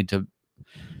really need to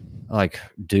like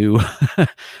do,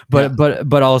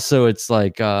 but also it's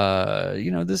like,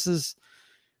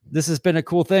 this has been a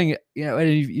cool thing, and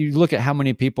you look at how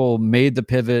many people made the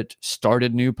pivot,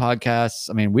 started new podcasts.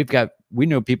 I mean, we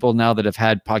know people now that have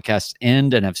had podcasts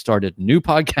end and have started new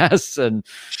podcasts, and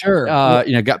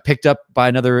got picked up by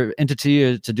another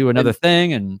entity to do another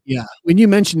thing. And when you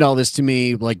mentioned all this to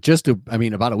me, like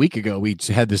about a week ago, we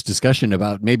had this discussion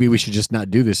about maybe we should just not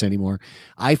do this anymore.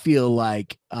 I feel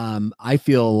like my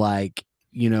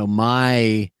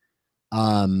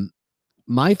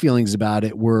feelings about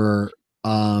it were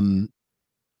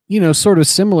sort of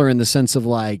similar in the sense of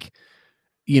like,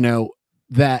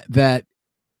 that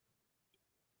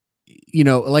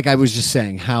like I was just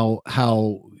saying, how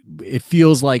it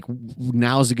feels like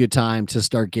now's a good time to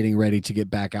start getting ready to get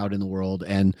back out in the world,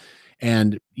 and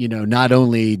not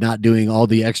only not doing all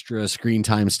the extra screen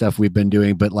time stuff we've been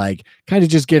doing, but like kind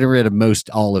of just getting rid of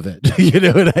all of it. You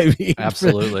know what I mean?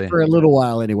 Absolutely. For a little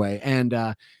while anyway. And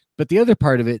but the other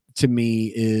part of it to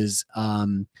me is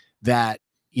that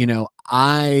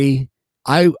I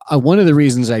one of the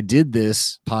reasons I did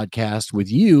this podcast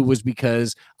with you was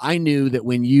because I knew that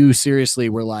when you seriously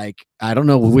were like, I don't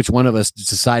know which one of us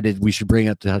decided we should bring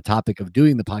up the topic of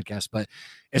doing the podcast, but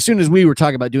as soon as we were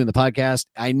talking about doing the podcast,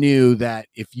 I knew that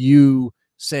if you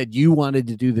said you wanted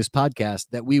to do this podcast,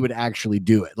 that we would actually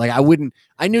do it. Like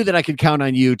I knew that I could count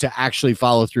on you to actually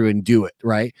follow through and do it,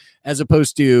 right? As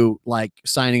opposed to like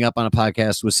signing up on a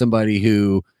podcast with somebody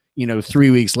who,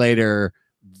 3 weeks later,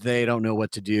 they don't know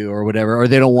what to do or whatever, or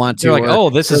they don't want to. They're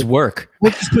like, this is work.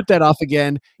 We'll just put that off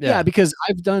again. Yeah, because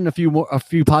I've done a few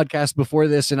podcasts before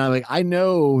this, and I'm like, I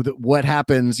know that what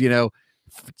happens,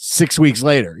 6 weeks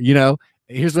later.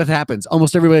 Here's what happens.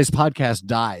 Almost everybody's podcast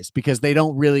dies because they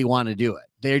don't really want to do it.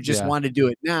 They just want to do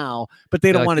it now, but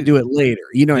they don't want to do it later.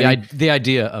 The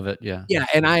idea of it. Yeah. Yeah.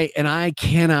 And I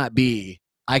cannot be.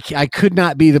 I could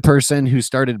not be the person who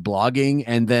started blogging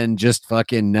and then just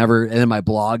fucking never, and then my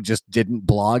blog just didn't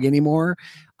blog anymore.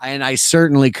 And I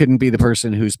certainly couldn't be the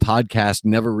person whose podcast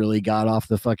never really got off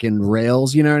the fucking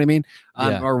rails. You know what I mean?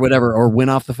 Or whatever, or went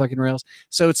off the fucking rails.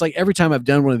 So it's like every time I've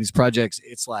done one of these projects,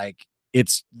 it's like,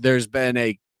 there's been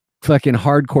a fucking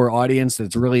hardcore audience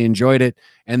that's really enjoyed it,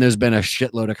 and there's been a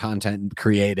shitload of content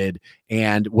created.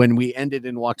 And when we ended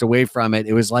and walked away from it,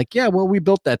 it was like, yeah, well, we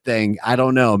built that thing. I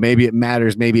don't know, maybe it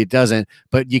matters, maybe it doesn't,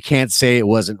 but you can't say it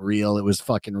wasn't real. It was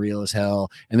fucking real as hell,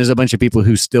 and there's a bunch of people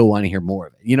who still want to hear more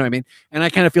of it. You know what I mean? And I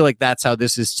kind of feel like that's how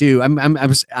this is too.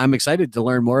 I'm excited to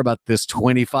learn more about this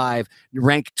 25th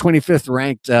ranked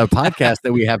podcast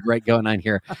that we have going on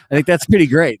here. I think that's pretty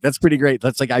great. That's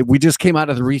like we just came out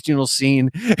of the regional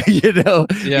scene. We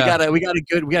got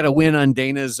a win on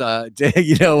Dana's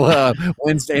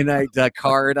Wednesday night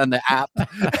card on the app.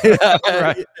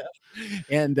 Right.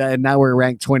 And now we're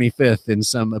ranked 25th in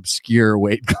some obscure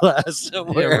weight class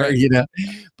somewhere,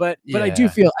 but I do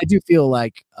feel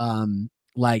like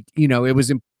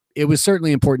it was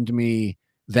certainly important to me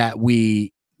that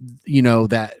we,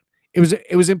 that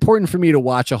it was important for me to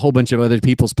watch a whole bunch of other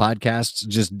people's podcasts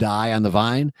just die on the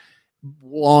vine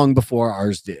long before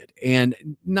ours did, and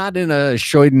not in a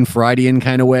Schadenfreudian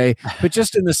kind of way, but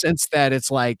just in the sense that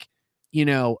it's like,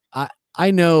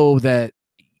 I know that,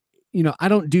 I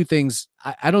don't do things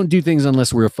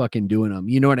unless we're fucking doing them.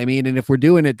 You know what I mean? And if we're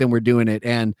doing it, then we're doing it.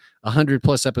 And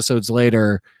 100+ episodes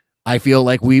later, I feel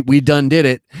like we done did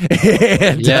it.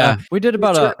 And, we did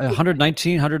about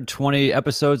 119, 120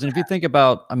 episodes. And if you think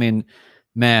about, I mean,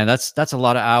 man, that's a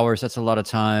lot of hours. That's a lot of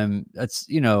time. That's,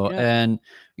 and,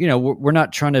 we're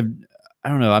not trying to, I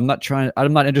don't know. I'm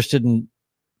not interested in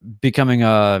becoming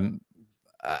I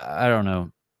don't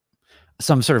know,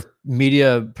 some sort of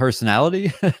media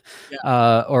personality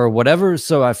or whatever.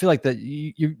 So I feel like that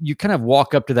you kind of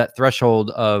walk up to that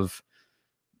threshold of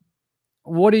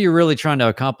what are you really trying to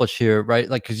accomplish here? Right.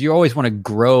 Like, cause you always want to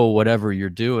grow whatever you're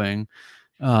doing.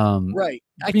 Right.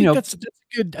 I think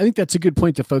that's a good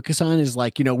point to focus on, is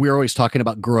like, we're always talking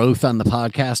about growth on the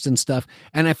podcast and stuff.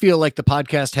 And I feel like the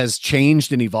podcast has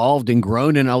changed and evolved and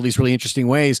grown in all these really interesting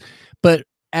ways. But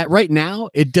right now,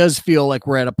 it does feel like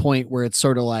we're at a point where it's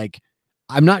sort of like,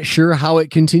 I'm not sure how it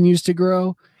continues to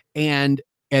grow. And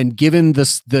given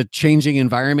the changing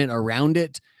environment around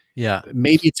it,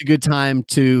 maybe it's a good time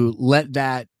to let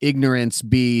that ignorance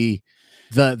be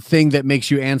the thing that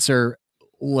makes you answer,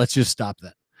 let's just stop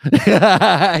that.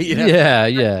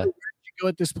 go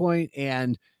at this point,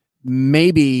 and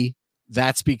maybe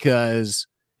that's because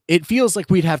it feels like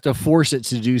we'd have to force it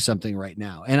to do something right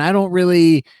now. And I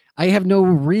have no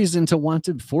reason to want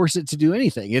to force it to do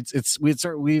anything.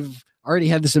 We've already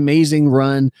had this amazing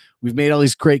run. We've made all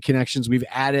these great connections. We've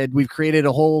created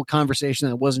a whole conversation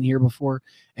that wasn't here before.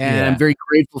 And I'm very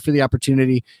grateful for the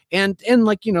opportunity. And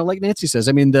like, like Nancy says,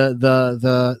 I mean,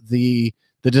 the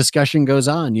discussion goes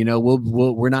on,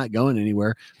 we're not going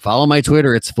anywhere. Follow my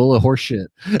Twitter. It's full of horse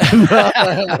shit.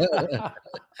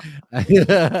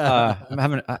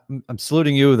 I'm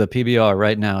saluting you with a PBR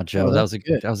right now, Joe. Oh, that was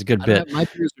a good bit. My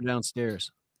peers are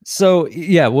downstairs. So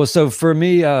yeah, well, so for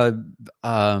me, I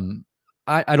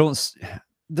don't.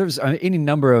 There's any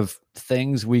number of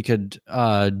things we could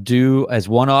do as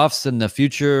one-offs in the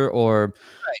future, or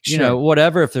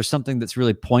whatever. If there's something that's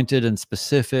really pointed and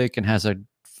specific and has a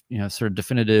sort of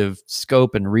definitive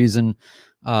scope and reason.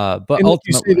 But and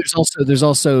ultimately, there's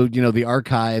also the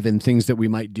archive and things that we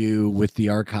might do with the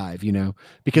archive,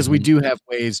 because we do have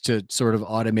ways to sort of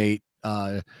automate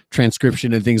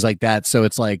transcription and things like that. So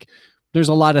it's like there's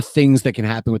a lot of things that can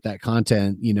happen with that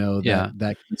content,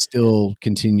 that can still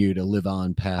continue to live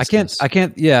on past. I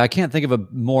can't think of a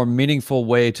more meaningful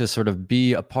way to sort of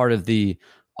be a part of the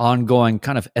ongoing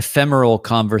kind of ephemeral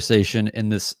conversation in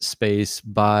this space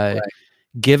by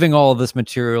giving all of this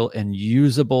material in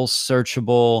usable,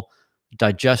 searchable,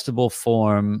 digestible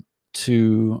form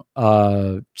to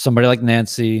somebody like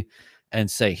Nancy and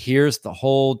say, here's the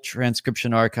whole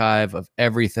transcription archive of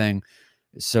everything.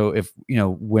 So if,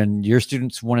 when your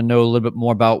students want to know a little bit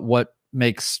more about what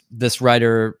makes this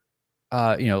writer,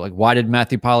 like why did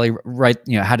Matthew Polly write,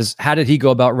 how did he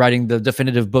go about writing the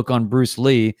definitive book on Bruce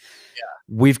Lee? Yeah.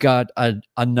 We've got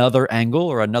another angle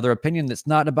or another opinion that's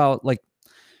not about like,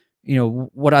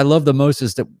 what I love the most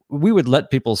is that we would let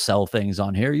people sell things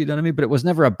on here, you know what I mean? But it was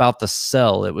never about the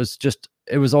sell. It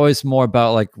was always more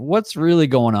about like, what's really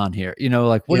going on here?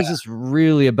 Like, what is this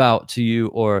really about to you,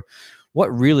 or what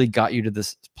really got you to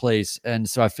this place? And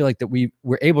so I feel like that we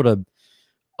were able to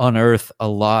unearth a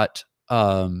lot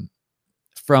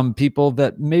from people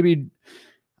that maybe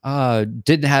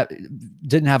didn't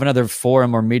have another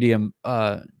forum or medium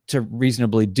to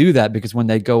reasonably do that, because when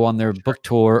they go on their book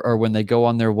tour or when they go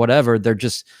on their whatever, they're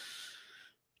just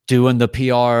doing the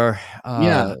PR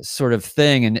sort of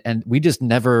thing. And we just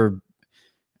never,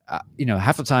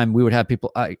 half the time we would have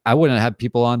people, I wouldn't have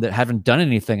people on that haven't done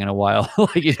anything in a while,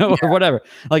 like, or whatever.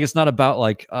 Like, it's not about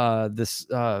like this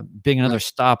being another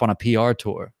stop on a PR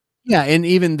tour. Yeah. And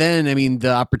even then, I mean,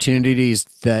 the opportunities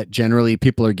that generally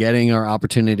people are getting are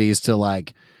opportunities to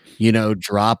like,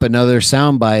 drop another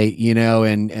soundbite,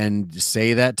 and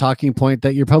say that talking point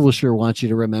that your publisher wants you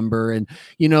to remember, and,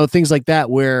 things like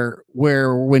that, where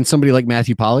when somebody like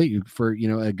Matthew Polly, for,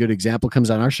 a good example,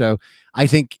 comes on our show, I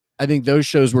think those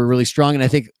shows were really strong. And I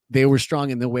think they were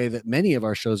strong in the way that many of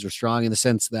our shows are strong, in the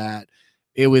sense that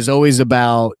it was always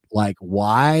about like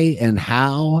why and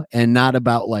how, and not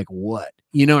about like what.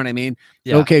 You know what I mean?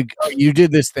 Yeah. Okay, you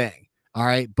did this thing. All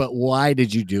right. But why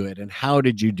did you do it? And how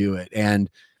did you do it? And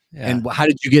how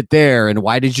did you get there? And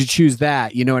why did you choose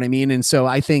that? You know what I mean? And so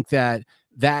I think that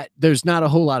there's not a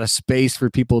whole lot of space for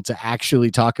people to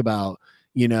actually talk about,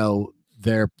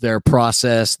 their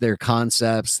process, their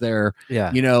concepts, their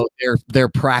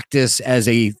practice as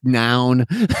a noun.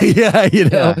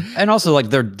 And also like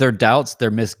their doubts,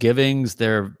 their misgivings,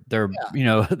 their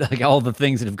like all the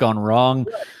things that have gone wrong.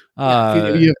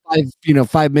 You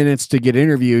have 5 minutes to get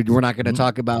interviewed. We're not going to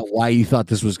talk about why you thought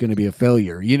this was going to be a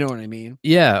failure. You know what I mean?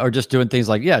 Yeah. Or just doing things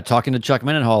like, talking to Chuck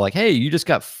Mendenhall, like, hey, you just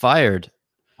got fired.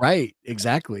 Right.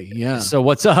 Exactly. Yeah. So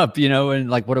what's up?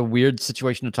 And like, what a weird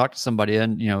situation to talk to somebody.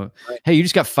 And, hey, you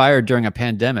just got fired during a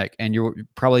pandemic and you're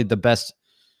probably the best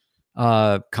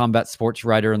combat sports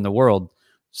writer in the world.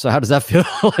 So how does that feel?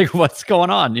 Like, what's going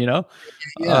on? Yeah.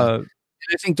 I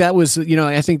think that was,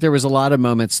 I think there was a lot of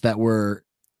moments that were,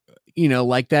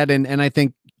 like that. And I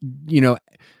think,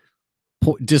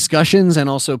 discussions and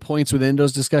also points within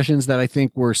those discussions that I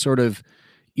think were sort of,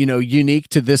 unique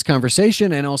to this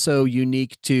conversation, and also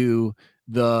unique to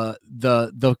the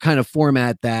kind of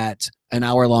format that an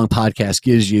hour-long podcast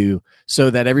gives you, so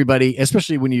that everybody,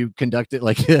 especially when you conduct it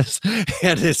like this,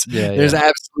 and there's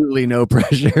absolutely no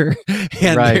pressure,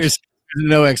 and there's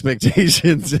no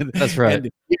expectations. That's right. And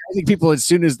I think people, as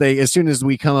soon as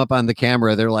we come up on the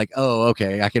camera, they're like, oh,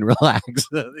 okay, I can relax.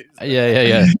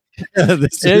 Yeah.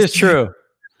 This is true.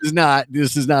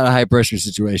 This is not a high pressure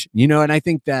situation, and I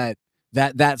think that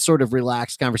sort of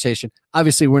relaxed conversation,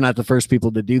 obviously we're not the first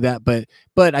people to do that,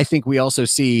 but I think we also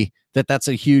see that that's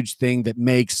a huge thing that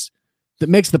makes the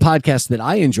podcast that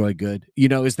I enjoy good,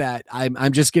 is that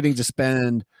I'm just getting to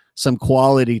spend some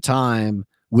quality time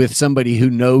with somebody who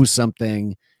knows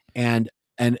something, and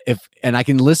I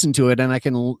can listen to it, and I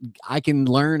can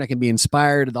learn, I can be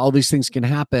inspired, all these things can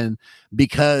happen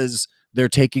because they're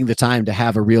taking the time to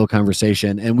have a real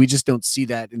conversation. And we just don't see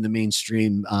that in the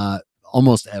mainstream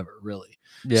almost ever, really.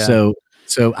 So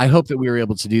I hope that we were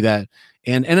able to do that.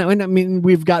 And I mean,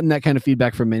 we've gotten that kind of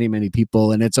feedback from many, many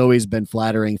people, and it's always been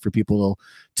flattering for people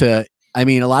to, I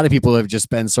mean, a lot of people have just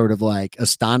been sort of like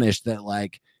astonished that,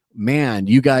 like, man,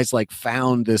 you guys like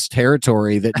found this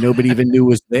territory that nobody even knew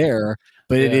was there,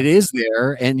 but it is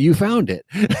there, and you found it.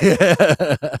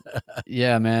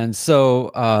 Yeah, man.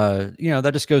 So,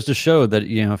 that just goes to show that,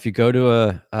 if you go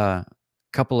to a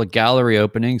couple of gallery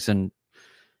openings and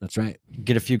that's right,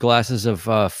 get a few glasses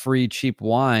of free, cheap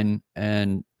wine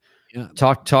and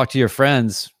talk to your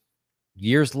friends,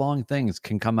 years-long things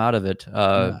can come out of it.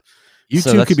 You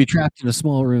two could be trapped in a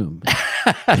small room.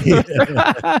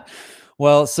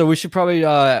 Well, so we should probably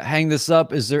hang this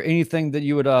up. Is there anything that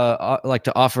you would like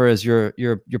to offer as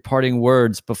your parting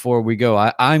words before we go?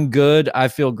 I'm good. I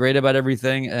feel great about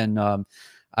everything, and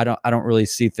I don't really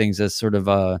see things as sort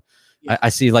of I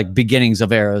see like beginnings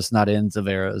of eras, not ends of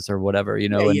eras or whatever,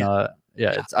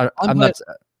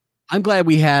 I'm glad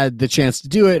we had the chance to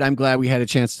do it. I'm glad we had a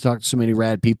chance to talk to so many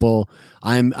rad people.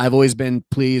 I've always been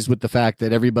pleased with the fact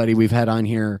that everybody we've had on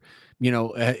here,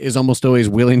 is almost always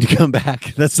willing to come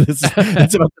back. That's about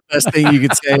the best thing you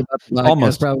could say about the podcast.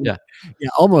 Almost, probably. Yeah,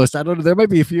 almost. I don't know. There might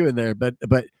be a few in there, but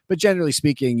generally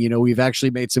speaking, we've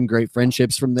actually made some great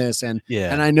friendships from this, and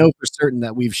I know for certain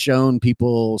that we've shown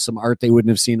people some art they wouldn't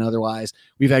have seen otherwise.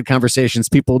 We've had conversations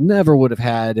people never would have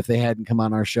had if they hadn't come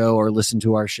on our show or listened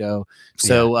to our show.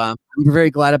 So I'm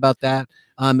very glad about that.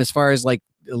 As far as like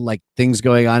things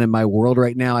going on in my world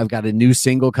right now, I've got a new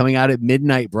single coming out at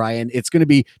midnight, Brian. It's going to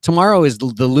be tomorrow is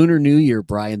the Lunar New Year,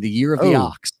 Brian, the year of the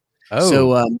ox.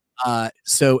 So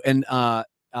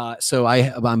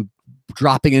I'm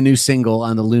dropping a new single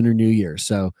on the Lunar New Year.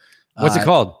 So what's it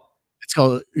called? It's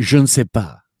called Je ne sais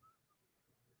pas.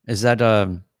 Is that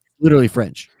literally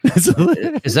French?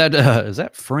 is that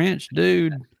French,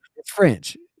 dude? It's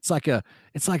French. It's like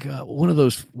one of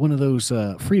those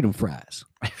freedom fries.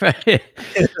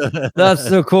 That's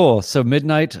so cool. So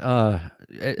midnight.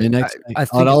 Midnight. I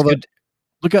think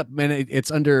look up, man.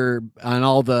 It's under on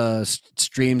all the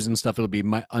streams and stuff. It'll be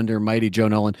under Mighty Joe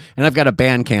Nolan, and I've got a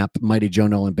Bandcamp, Mighty Joe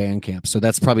Nolan Bandcamp. So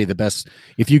that's probably the best.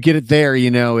 If you get it there,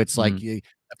 it's like a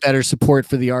better support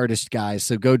for the artist, guys.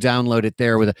 So go download it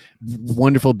there with a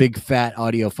wonderful big fat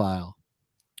audio file.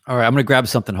 All right, I'm gonna grab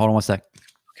something. Hold on one sec.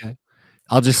 Okay,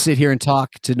 I'll just sit here and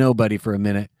talk to nobody for a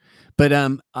minute. But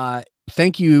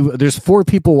thank you. There's 4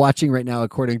 people watching right now,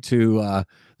 according to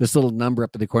this little number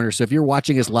up in the corner. So if you're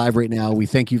watching us live right now, we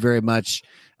thank you very much.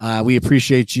 We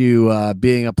appreciate you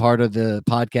being a part of the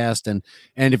podcast.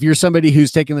 And if you're somebody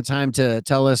who's taking the time to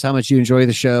tell us how much you enjoy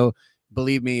the show,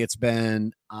 believe me, it's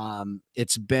been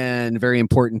very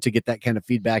important to get that kind of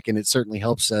feedback. And it certainly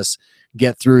helps us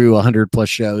get through 100+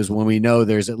 shows when we know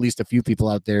there's at least a few people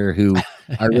out there who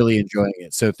are really enjoying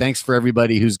it. So thanks for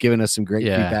everybody who's given us some great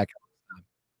feedback.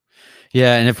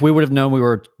 Yeah, and if we would have known we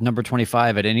were number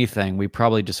 25 at anything, we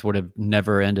probably just would have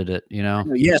never ended it,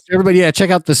 Yes, everybody, check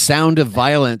out the Sound of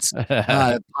Violence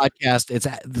podcast. It's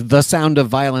at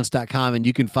thesoundofviolence.com, and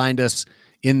you can find us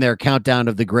in their countdown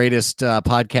of the greatest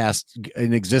podcast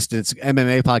in existence,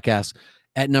 MMA podcast,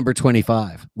 at number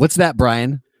 25. What's that,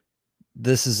 Brian?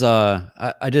 This is I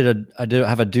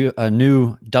have a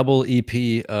new double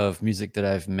EP of music that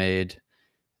I've made,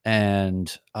 and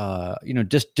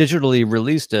just digitally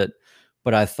released it.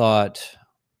 But I thought,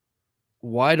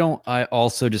 why don't I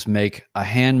also just make a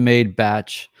handmade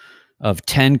batch of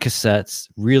 10 cassettes,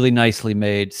 really nicely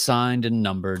made, signed and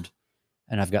numbered,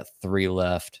 and I've got 3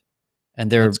 left. And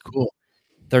That's cool.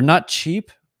 They're not cheap,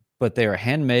 but they are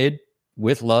handmade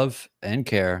with love and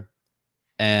care,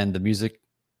 and the music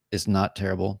is not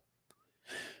terrible.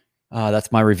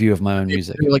 That's my review of my own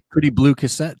music. They're like pretty blue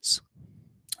cassettes.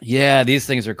 Yeah, these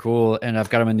things are cool, and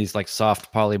I've got them in these like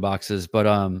soft poly boxes, but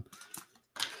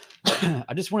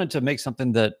I just wanted to make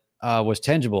something that was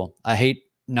tangible. I hate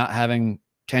not having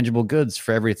tangible goods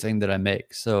for everything that I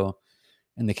make. So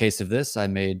in the case of this, I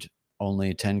made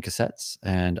only 10 cassettes,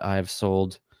 and I've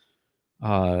sold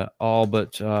all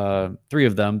but 3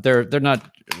 of them. They're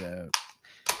not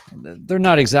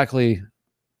exactly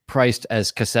priced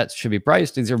as cassettes should be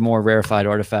priced. These are more rarefied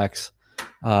artifacts.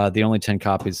 The only 10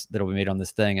 copies that will be made on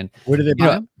this thing. And where do they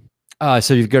buy them?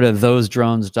 So you go to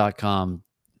thosedrones.com.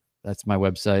 That's my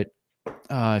website.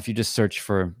 If you just search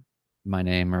for my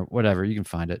name or whatever, you can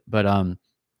find it. But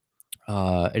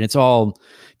And it's all,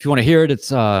 if you want to hear it, it's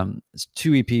 2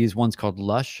 EPs. One's called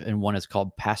Lush and one is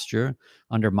called Pasture,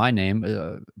 under my name,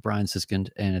 Brian Siskind,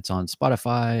 and it's on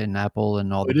Spotify and Apple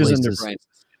and all the places. It is under Brian Siskind.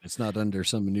 It's not under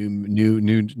some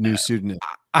new pseudonym.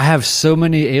 I have so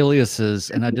many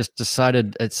aliases, and I just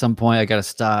decided at some point I got to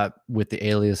stop with the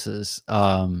aliases.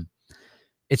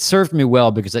 It served me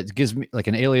well because it gives me, like,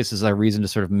 an alias is a reason to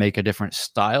sort of make a different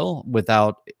style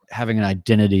without having an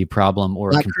identity problem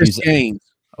or confusing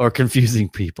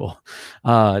people.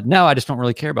 Now I just don't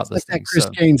really care about those things. Chris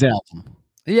Gaines album.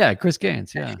 Yeah, Chris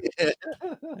Gaines. Yeah,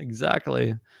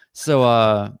 exactly. So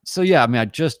yeah, I mean, I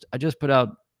just put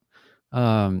out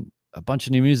a bunch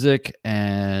of new music,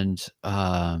 and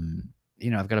I've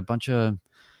got a bunch of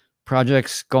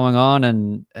projects going on,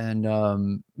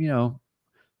 and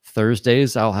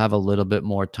Thursdays I'll have a little bit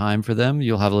more time for them.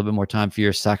 You'll have a little bit more time for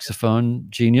your saxophone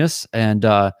genius and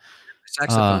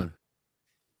saxophone.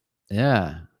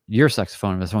 Yeah, your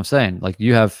saxophone. That's what I'm saying. Like,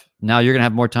 you're gonna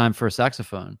have more time for a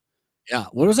saxophone. Yeah.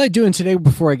 What was I doing today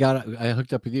before I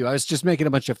hooked up with you? I was just making a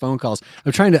bunch of phone calls.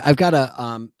 I've got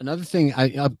another thing.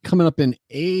 I'm coming up in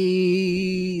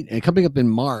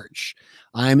March.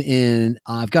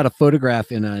 I've got a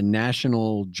photograph in a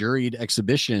national juried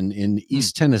exhibition in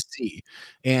East Tennessee.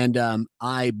 And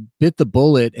I bit the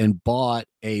bullet and bought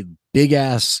a big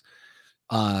ass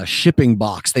shipping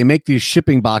box. They make these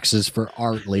shipping boxes for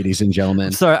art, ladies and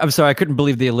gentlemen. I'm sorry. I couldn't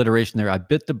believe the alliteration there. I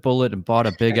bit the bullet and bought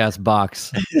a big ass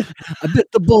box. I bit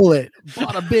the bullet,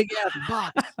 bought a big ass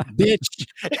box, bitch.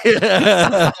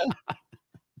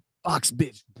 Box,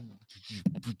 bitch.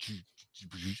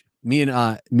 Me and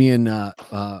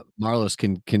Marlos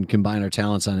can combine our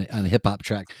talents on a hip hop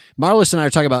track. Marlos and I are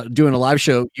talking about doing a live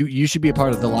show. You should be a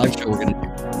part of the live show we're gonna do.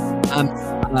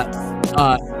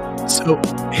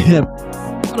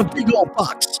 A big old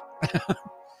box.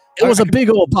 It was a big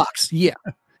old box. Yeah.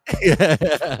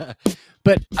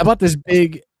 But I bought this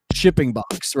big shipping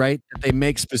box, right, that they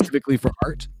make specifically for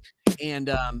art. And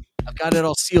I've got it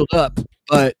all sealed up,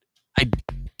 but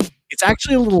it's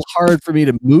actually a little hard for me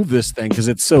to move this thing because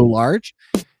it's so large.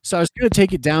 So I was going to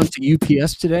take it down to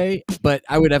UPS today, but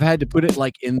I would have had to put it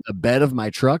like in the bed of my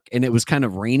truck, and it was kind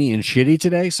of rainy and shitty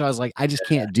today. So I was like, I just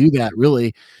can't do that,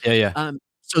 really. Yeah.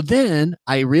 So then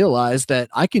I realized that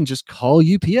I can just call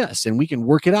UPS and we can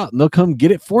work it out, and they'll come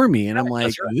get it for me. And I'm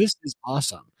like, this is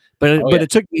awesome. But it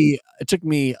took me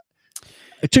a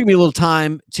little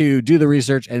time to do the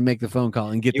research and make the phone call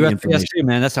and get the information. Too,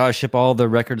 man. That's how I ship all the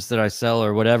records that I sell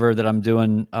or whatever that I'm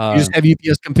doing. You just have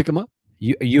UPS come pick them up?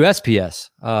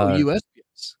 USPS.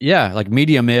 USPS. Yeah, like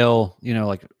media mail.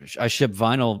 Like I ship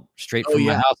vinyl straight from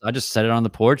my house. I just set it on the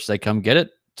porch. They come get it.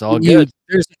 It's all good.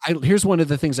 Here's one of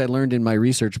the things I learned in my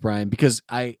research, Brian, because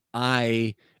I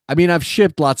mean, I've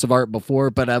shipped lots of art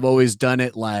before, but I've always done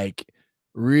it like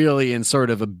really in sort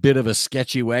of a bit of a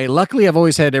sketchy way. Luckily, I've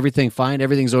always had everything fine.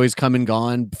 Everything's always come and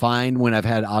gone fine when I've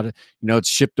had it's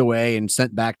shipped away and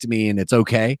sent back to me, and it's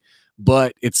okay.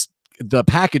 But the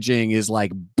packaging is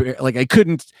like I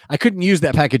couldn't use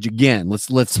that package again.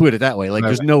 Let's put it that way. Like,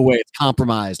 there's no way it's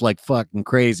compromised like fucking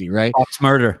crazy, right? Fox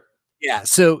murder. Yeah.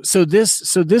 So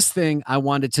this thing I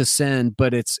wanted to send,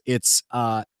 but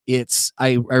I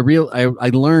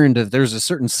learned that there's a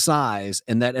certain size,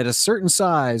 and that at a certain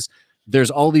size,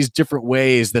 there's all these different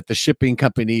ways that the shipping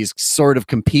companies sort of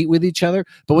compete with each other.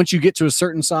 But once you get to a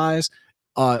certain size,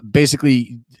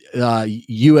 basically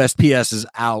USPS is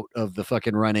out of the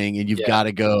fucking running, and you've got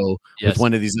to go with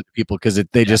one of these other people because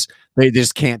they just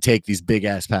can't take these big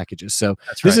ass packages. So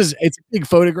it's a big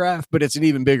photograph, but it's an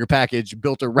even bigger package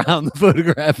built around the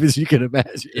photograph, as you can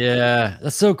imagine. Yeah,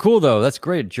 that's so cool though. That's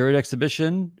great. Juried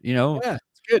exhibition, Yeah,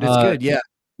 it's good. It's good. Yeah.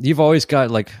 You've always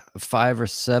got like 5 or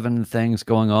 7 things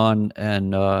going on,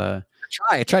 and I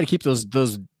try to keep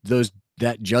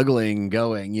that juggling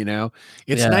going.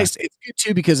 It's nice. It's good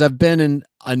too, because I've been in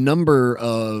a number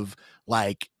of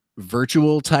like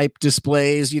virtual type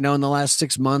displays, in the last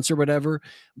 6 months or whatever,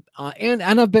 and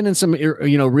I've been in some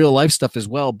real life stuff as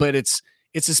well. But it's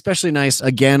especially nice,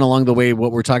 again, along the way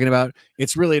what we're talking about.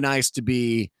 It's really nice to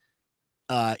be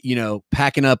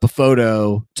packing up a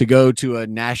photo to go to a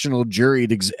national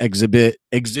juried exhibit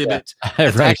that's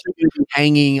actually going to be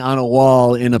hanging on a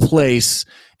wall in a place.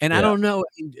 And I don't know,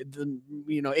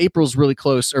 April's really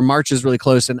close, or March is really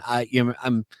close, and I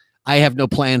have no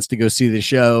plans to go see the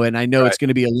show, and I know it's going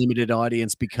to be a limited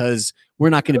audience because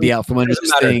we're not going to be out from under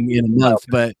this thing in a month.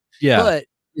 But you're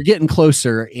getting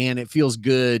closer, and it feels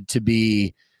good to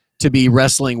be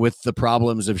wrestling with the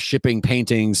problems of shipping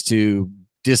paintings to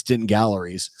distant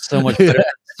galleries. So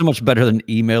much better than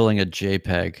emailing a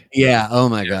JPEG. Yeah. Oh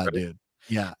my God, dude.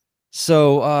 Yeah.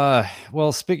 So,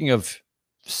 well, speaking of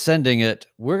sending it.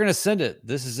 We're gonna send it.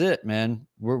 This is it, man.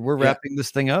 We're wrapping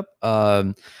this thing up.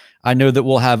 I know that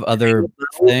we'll have other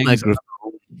things.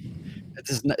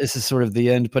 This is sort of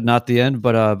the end, but not the end.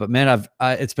 But man,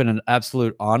 it's been an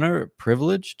absolute honor,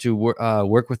 privilege to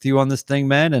work with you on this thing,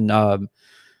 man. And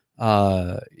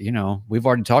you know, we've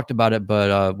already talked about it,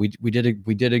 but we did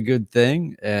a good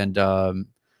thing. And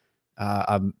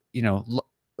you know,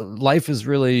 life is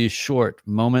really short.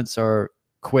 Moments are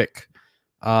quick.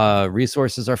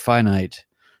 Resources are finite.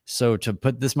 So to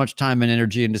put this much time and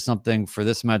energy into something for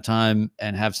this amount of time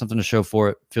and have something to show for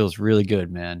it feels really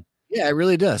good, man. Yeah, it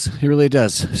really does. It really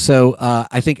does. So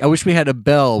I wish we had a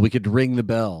bell. We could ring the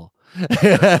bell.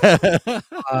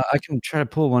 I can try to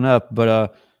pull one up,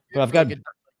 but I've got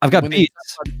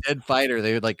beats. Dead fighter.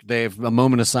 They have a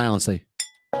moment of silence. I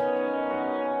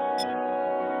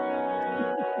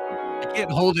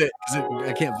can't hold it because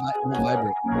I can't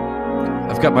vibrate.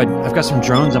 I've got some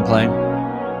drones I'm playing.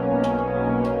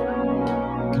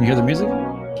 Can you hear the music?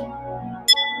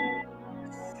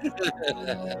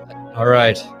 All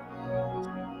right.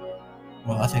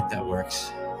 Well, I think that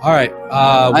works. All right.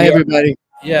 Hi, everybody.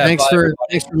 Thanks for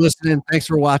everybody. Listening. Thanks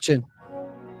for watching.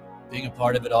 Being a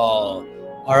part of it all.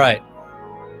 All right.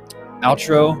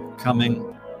 Outro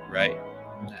coming right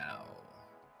now.